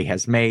somebody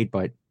has made,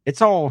 but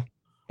it's all,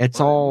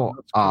 cool.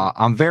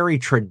 I'm very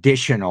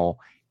traditional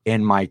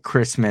in my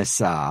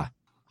Christmas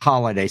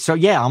holiday. So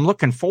yeah, I'm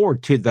looking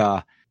forward to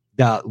the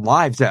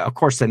lives. Of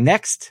course, the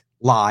next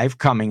live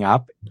coming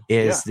up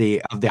is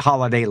the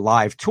holiday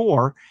live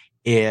tour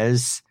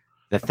is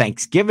the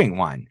Thanksgiving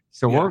one.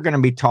 So we're going to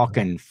be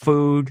talking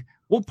food.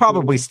 We'll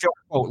probably still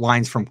quote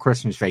lines from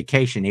Christmas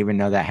Vacation, even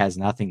though that has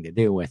nothing to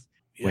do with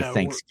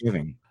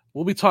Thanksgiving.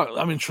 We'll be talking.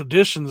 I mean,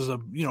 traditions is a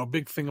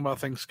big thing about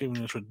Thanksgiving.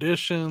 And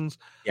traditions.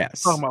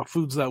 Yes. Talking about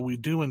foods that we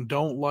do and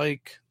don't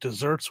like,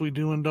 desserts we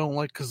do and don't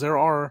like, because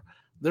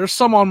there's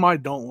some on my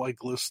don't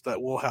like list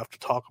that we'll have to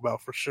talk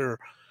about for sure.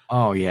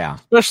 Oh yeah,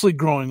 especially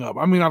growing up.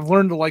 I mean, I've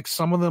learned to like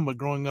some of them, but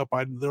growing up,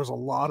 there was a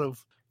lot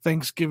of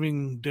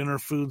Thanksgiving dinner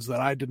foods that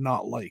I did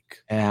not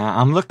like. Yeah,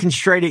 I'm looking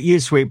straight at you,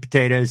 sweet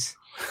potatoes.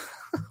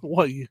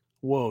 What?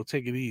 Whoa,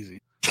 take it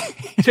easy.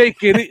 Take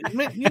it.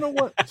 Man, you know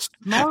what?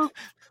 Smart.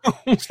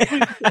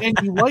 And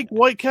you like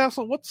White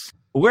Castle?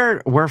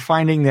 We're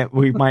finding that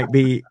we might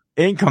be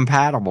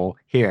incompatible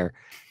here.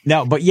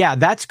 No, but yeah,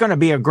 that's going to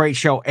be a great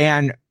show.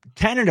 And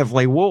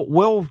tentatively,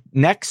 we'll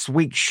next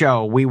week's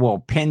show we will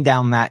pin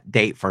down that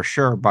date for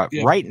sure. But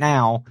right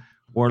now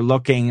we're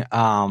looking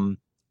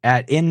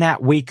at in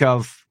that week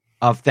of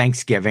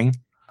Thanksgiving,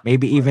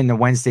 maybe even the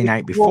Wednesday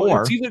night before.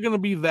 Well, it's either going to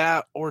be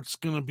that or it's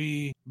going to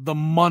be the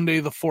Monday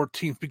the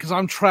 14th because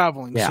I'm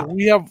traveling. Yeah.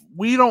 So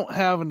we don't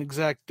have an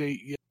exact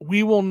date yet.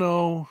 We will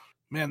know.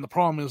 Man, the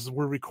problem is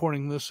we're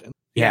recording this.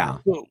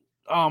 So,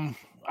 I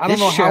don't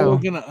know how we're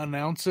going to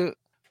announce it.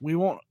 We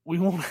won't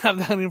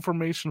have that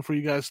information for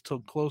you guys till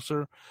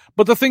closer.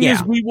 But the thing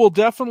is, we will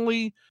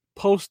definitely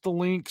post the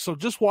link. So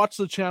just watch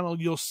the channel.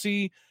 You'll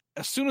see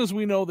as soon as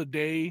we know the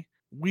day,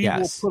 we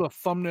will put a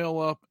thumbnail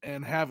up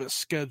and have it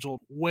scheduled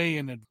way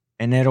in advance.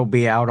 And it'll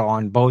be out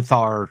on both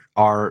our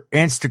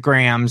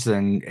Instagrams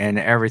and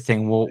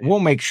everything. We'll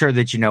make sure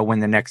that you know when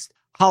the next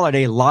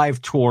holiday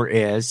live tour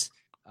is.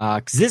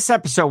 Because this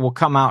episode will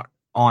come out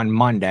on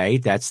Monday.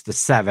 That's the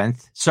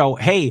 7th. So,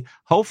 hey,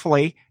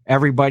 hopefully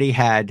everybody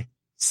had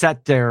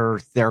set their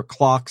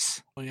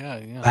clocks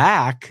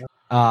back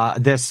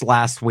this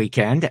last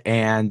weekend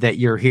and that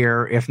you're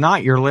here. If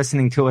not, you're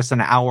listening to us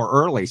an hour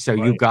early. So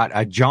you got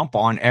a jump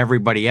on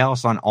everybody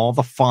else on all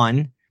the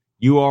fun.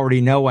 You already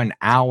know an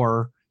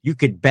hour. You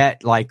could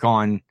bet like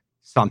on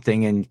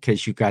something and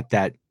because you got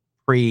that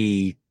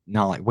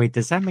pre-knowledge. Wait,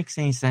 does that make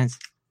any sense?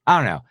 I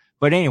don't know.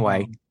 But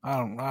anyway, I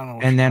don't know.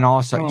 And then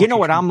also, you know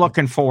what I'm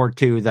looking forward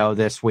to though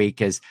this week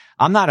is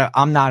I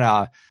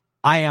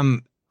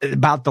am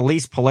about the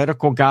least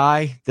political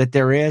guy that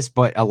there is,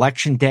 but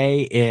election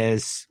day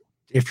is,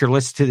 if you're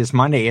listening to this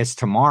Monday, is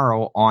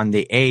tomorrow on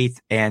the 8th.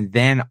 And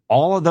then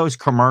all of those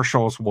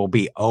commercials will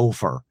be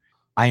over.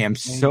 I am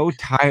so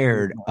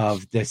tired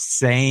of the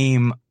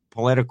same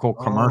political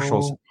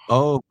commercials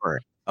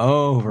over.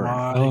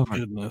 My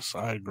goodness,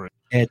 I agree.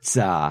 It's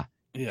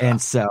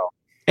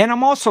and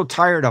I'm also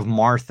tired of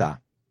Martha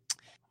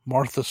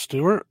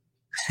Stewart.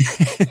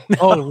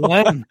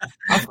 Len.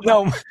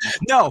 No,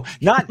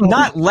 not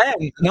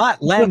Len.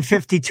 Not Len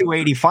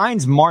 5280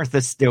 finds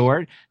Martha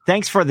Stewart.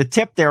 Thanks for the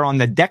tip there on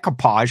the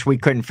decoupage. We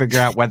couldn't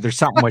figure out whether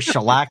something was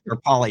shellac or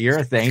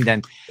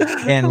polyurethane.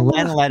 And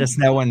Len let us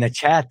know in the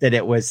chat that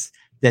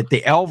that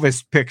the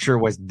Elvis picture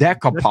was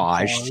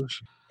decoupaged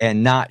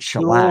and not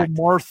shellac.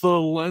 Martha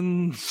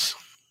Len's.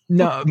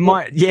 No,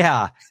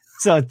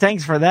 So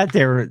thanks for that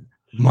there,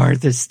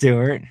 Martha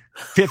Stewart.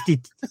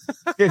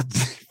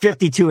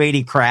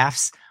 5280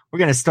 Crafts. We're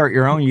going to start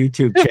your own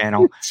YouTube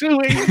channel.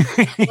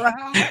 280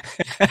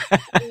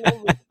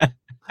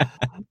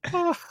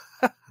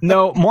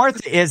 No,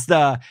 Martha is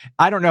I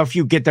don't know if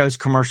you get those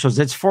commercials.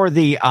 It's for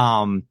the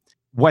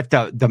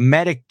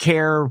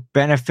Medicare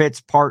benefits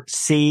Part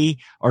C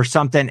or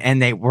something.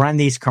 And they run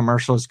these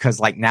commercials because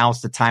like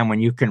now's the time when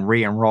you can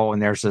re-enroll.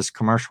 And there's this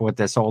commercial with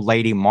this old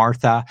lady,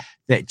 Martha,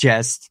 that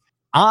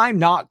I'm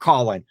not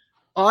calling.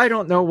 I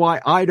don't know why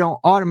I don't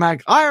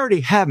I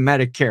already have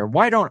Medicare.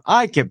 Why don't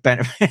I get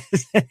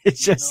benefits? It's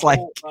just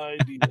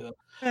idea.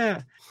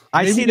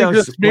 I see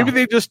those. Maybe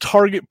they just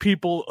target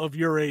people of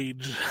your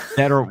age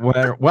that are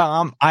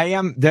well. I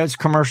am those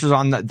commercials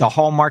on the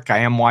Hallmark. I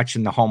am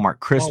watching the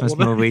Hallmark Christmas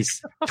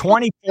movies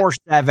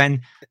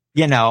 24/7.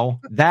 You know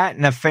that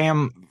and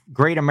the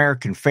Great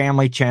American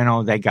Family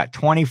Channel. They got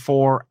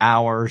 24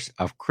 hours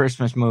of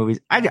Christmas movies.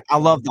 I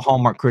love the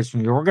Hallmark Christmas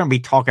movies. We're going to be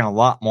talking a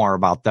lot more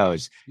about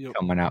those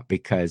coming up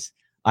because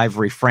I've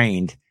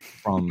refrained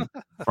from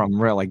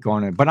really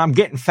going in. But I'm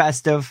getting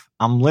festive.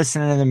 I'm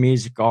listening to the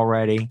music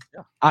already.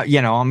 I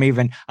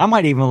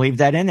might even leave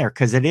that in there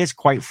because it is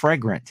quite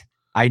fragrant.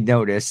 I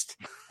noticed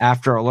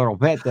after a little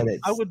bit that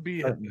it's. I would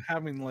be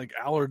having like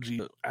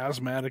allergy,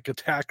 asthmatic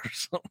attack or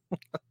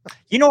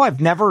something.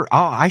 I've never. Oh,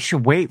 I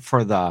should wait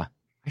for the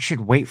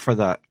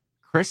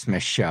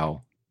Christmas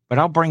show, but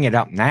I'll bring it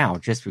up now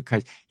just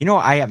because.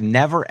 I have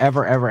never,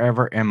 ever, ever,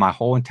 ever in my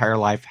whole entire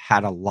life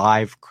had a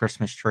live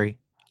Christmas tree.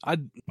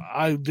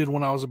 I did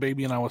when I was a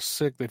baby and I was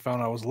sick. They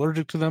found I was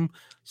allergic to them,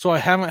 so I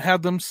haven't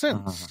had them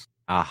since.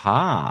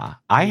 I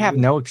have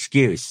no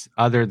excuse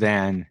other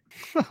than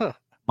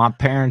my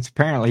parents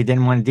apparently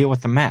didn't want to deal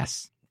with the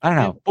mess. I don't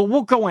know, but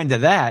we'll go into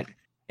that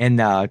in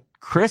the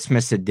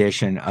Christmas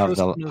edition of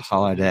the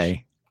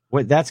holiday.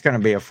 That's going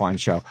to be a fun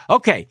show.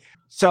 Okay,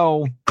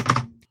 so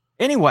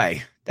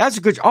anyway, that's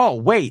a good. Oh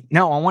wait,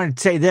 no, I wanted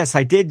to say this.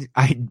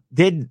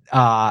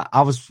 I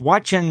was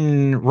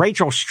watching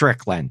Rachel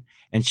Strickland.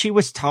 And she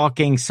was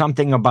talking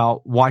something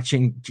about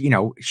watching,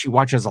 she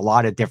watches a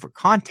lot of different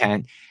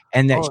content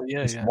and that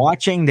she's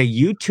watching the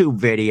YouTube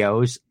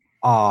videos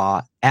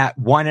at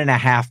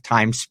 1.5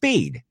 times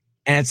speed.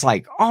 And it's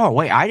like, oh,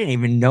 wait, I didn't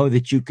even know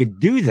that you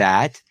could do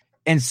that.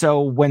 And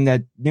so when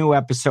the new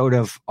episode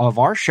of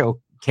our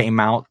show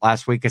came out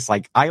last week, it's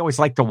like, I always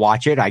like to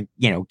watch it. I,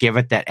 give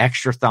it that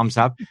extra thumbs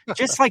up,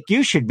 just like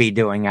you should be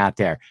doing out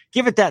there.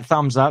 Give it that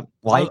thumbs up,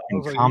 like,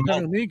 and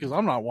comment. Me because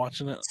I'm not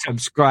watching it.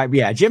 Subscribe.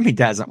 Yeah, Jimmy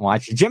doesn't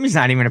watch it. Jimmy's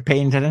not even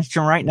paying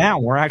attention right now.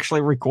 We're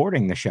actually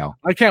recording the show.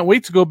 I can't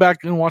wait to go back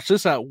and watch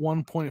this at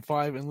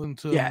 1.5 and listen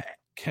to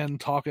Ken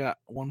talk at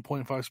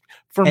 1.5.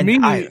 For me,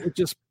 it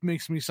just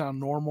makes me sound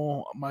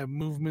normal. My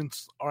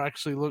movements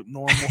actually look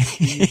normal.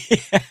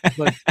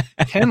 But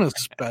Ken is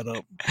sped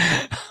up.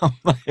 I'm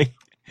like,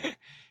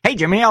 hey,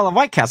 Jimmy, I love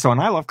White Castle,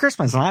 and I love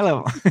Christmas, and I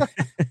love...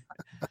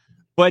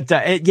 But,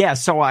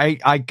 so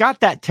I got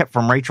that tip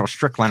from Rachel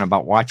Strickland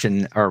about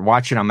watching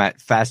them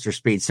at faster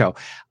speed. So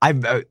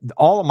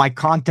all of my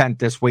content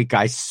this week,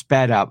 I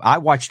sped up. I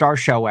watched our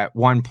show at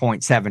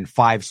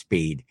 1.75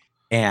 speed,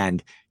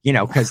 and,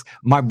 because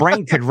my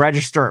brain could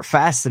register it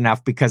fast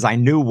enough because I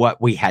knew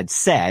what we had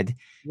said.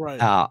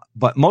 Right.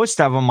 But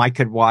most of them I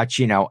could watch,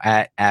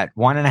 at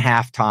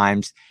 1.5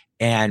 times.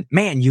 And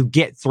man, you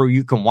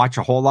can watch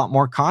a whole lot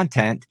more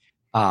content.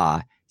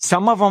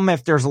 Some of them,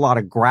 if there's a lot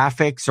of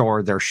graphics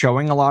or they're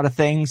showing a lot of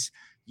things,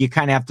 you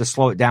kind of have to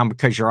slow it down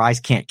because your eyes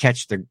can't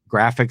catch the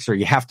graphics, or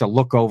you have to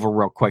look over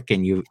real quick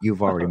and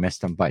you've already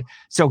missed them. But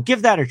so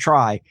give that a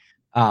try.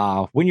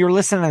 When you're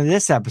listening to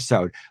this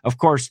episode, of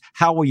course,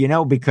 how will you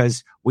know?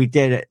 Because we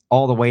did it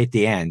all the way at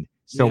the end.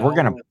 So we're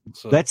going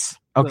to, let's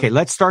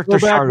start the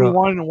show.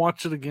 Rewind and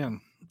watch it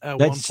again at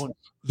one point.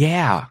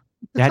 Yeah.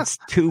 That's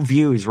 2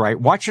 views, right?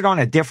 Watch it on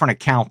a different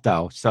account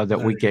though, so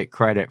that we get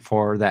credit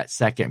for that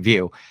second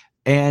view.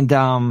 And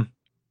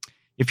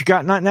if you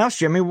got nothing else,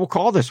 Jimmy, we'll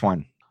call this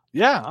one.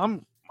 Yeah,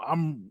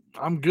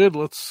 I'm good.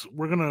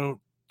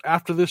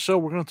 After this show,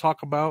 we're gonna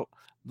talk about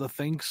the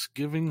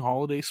Thanksgiving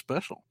holiday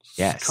special.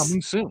 Yes,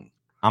 coming soon.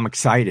 I'm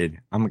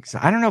excited. I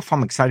don't know if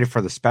I'm excited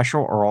for the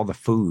special or all the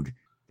food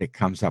that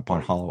comes up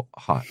on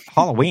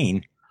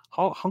Halloween.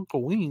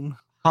 Halloween.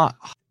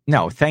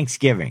 No,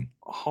 Thanksgiving.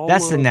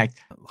 That's the next.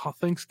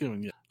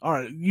 Thanksgiving. Yeah. All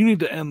right. You need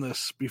to end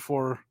this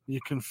before you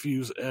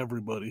confuse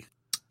everybody.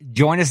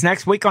 Join us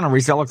next week on a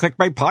Reseller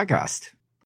Clickbait podcast.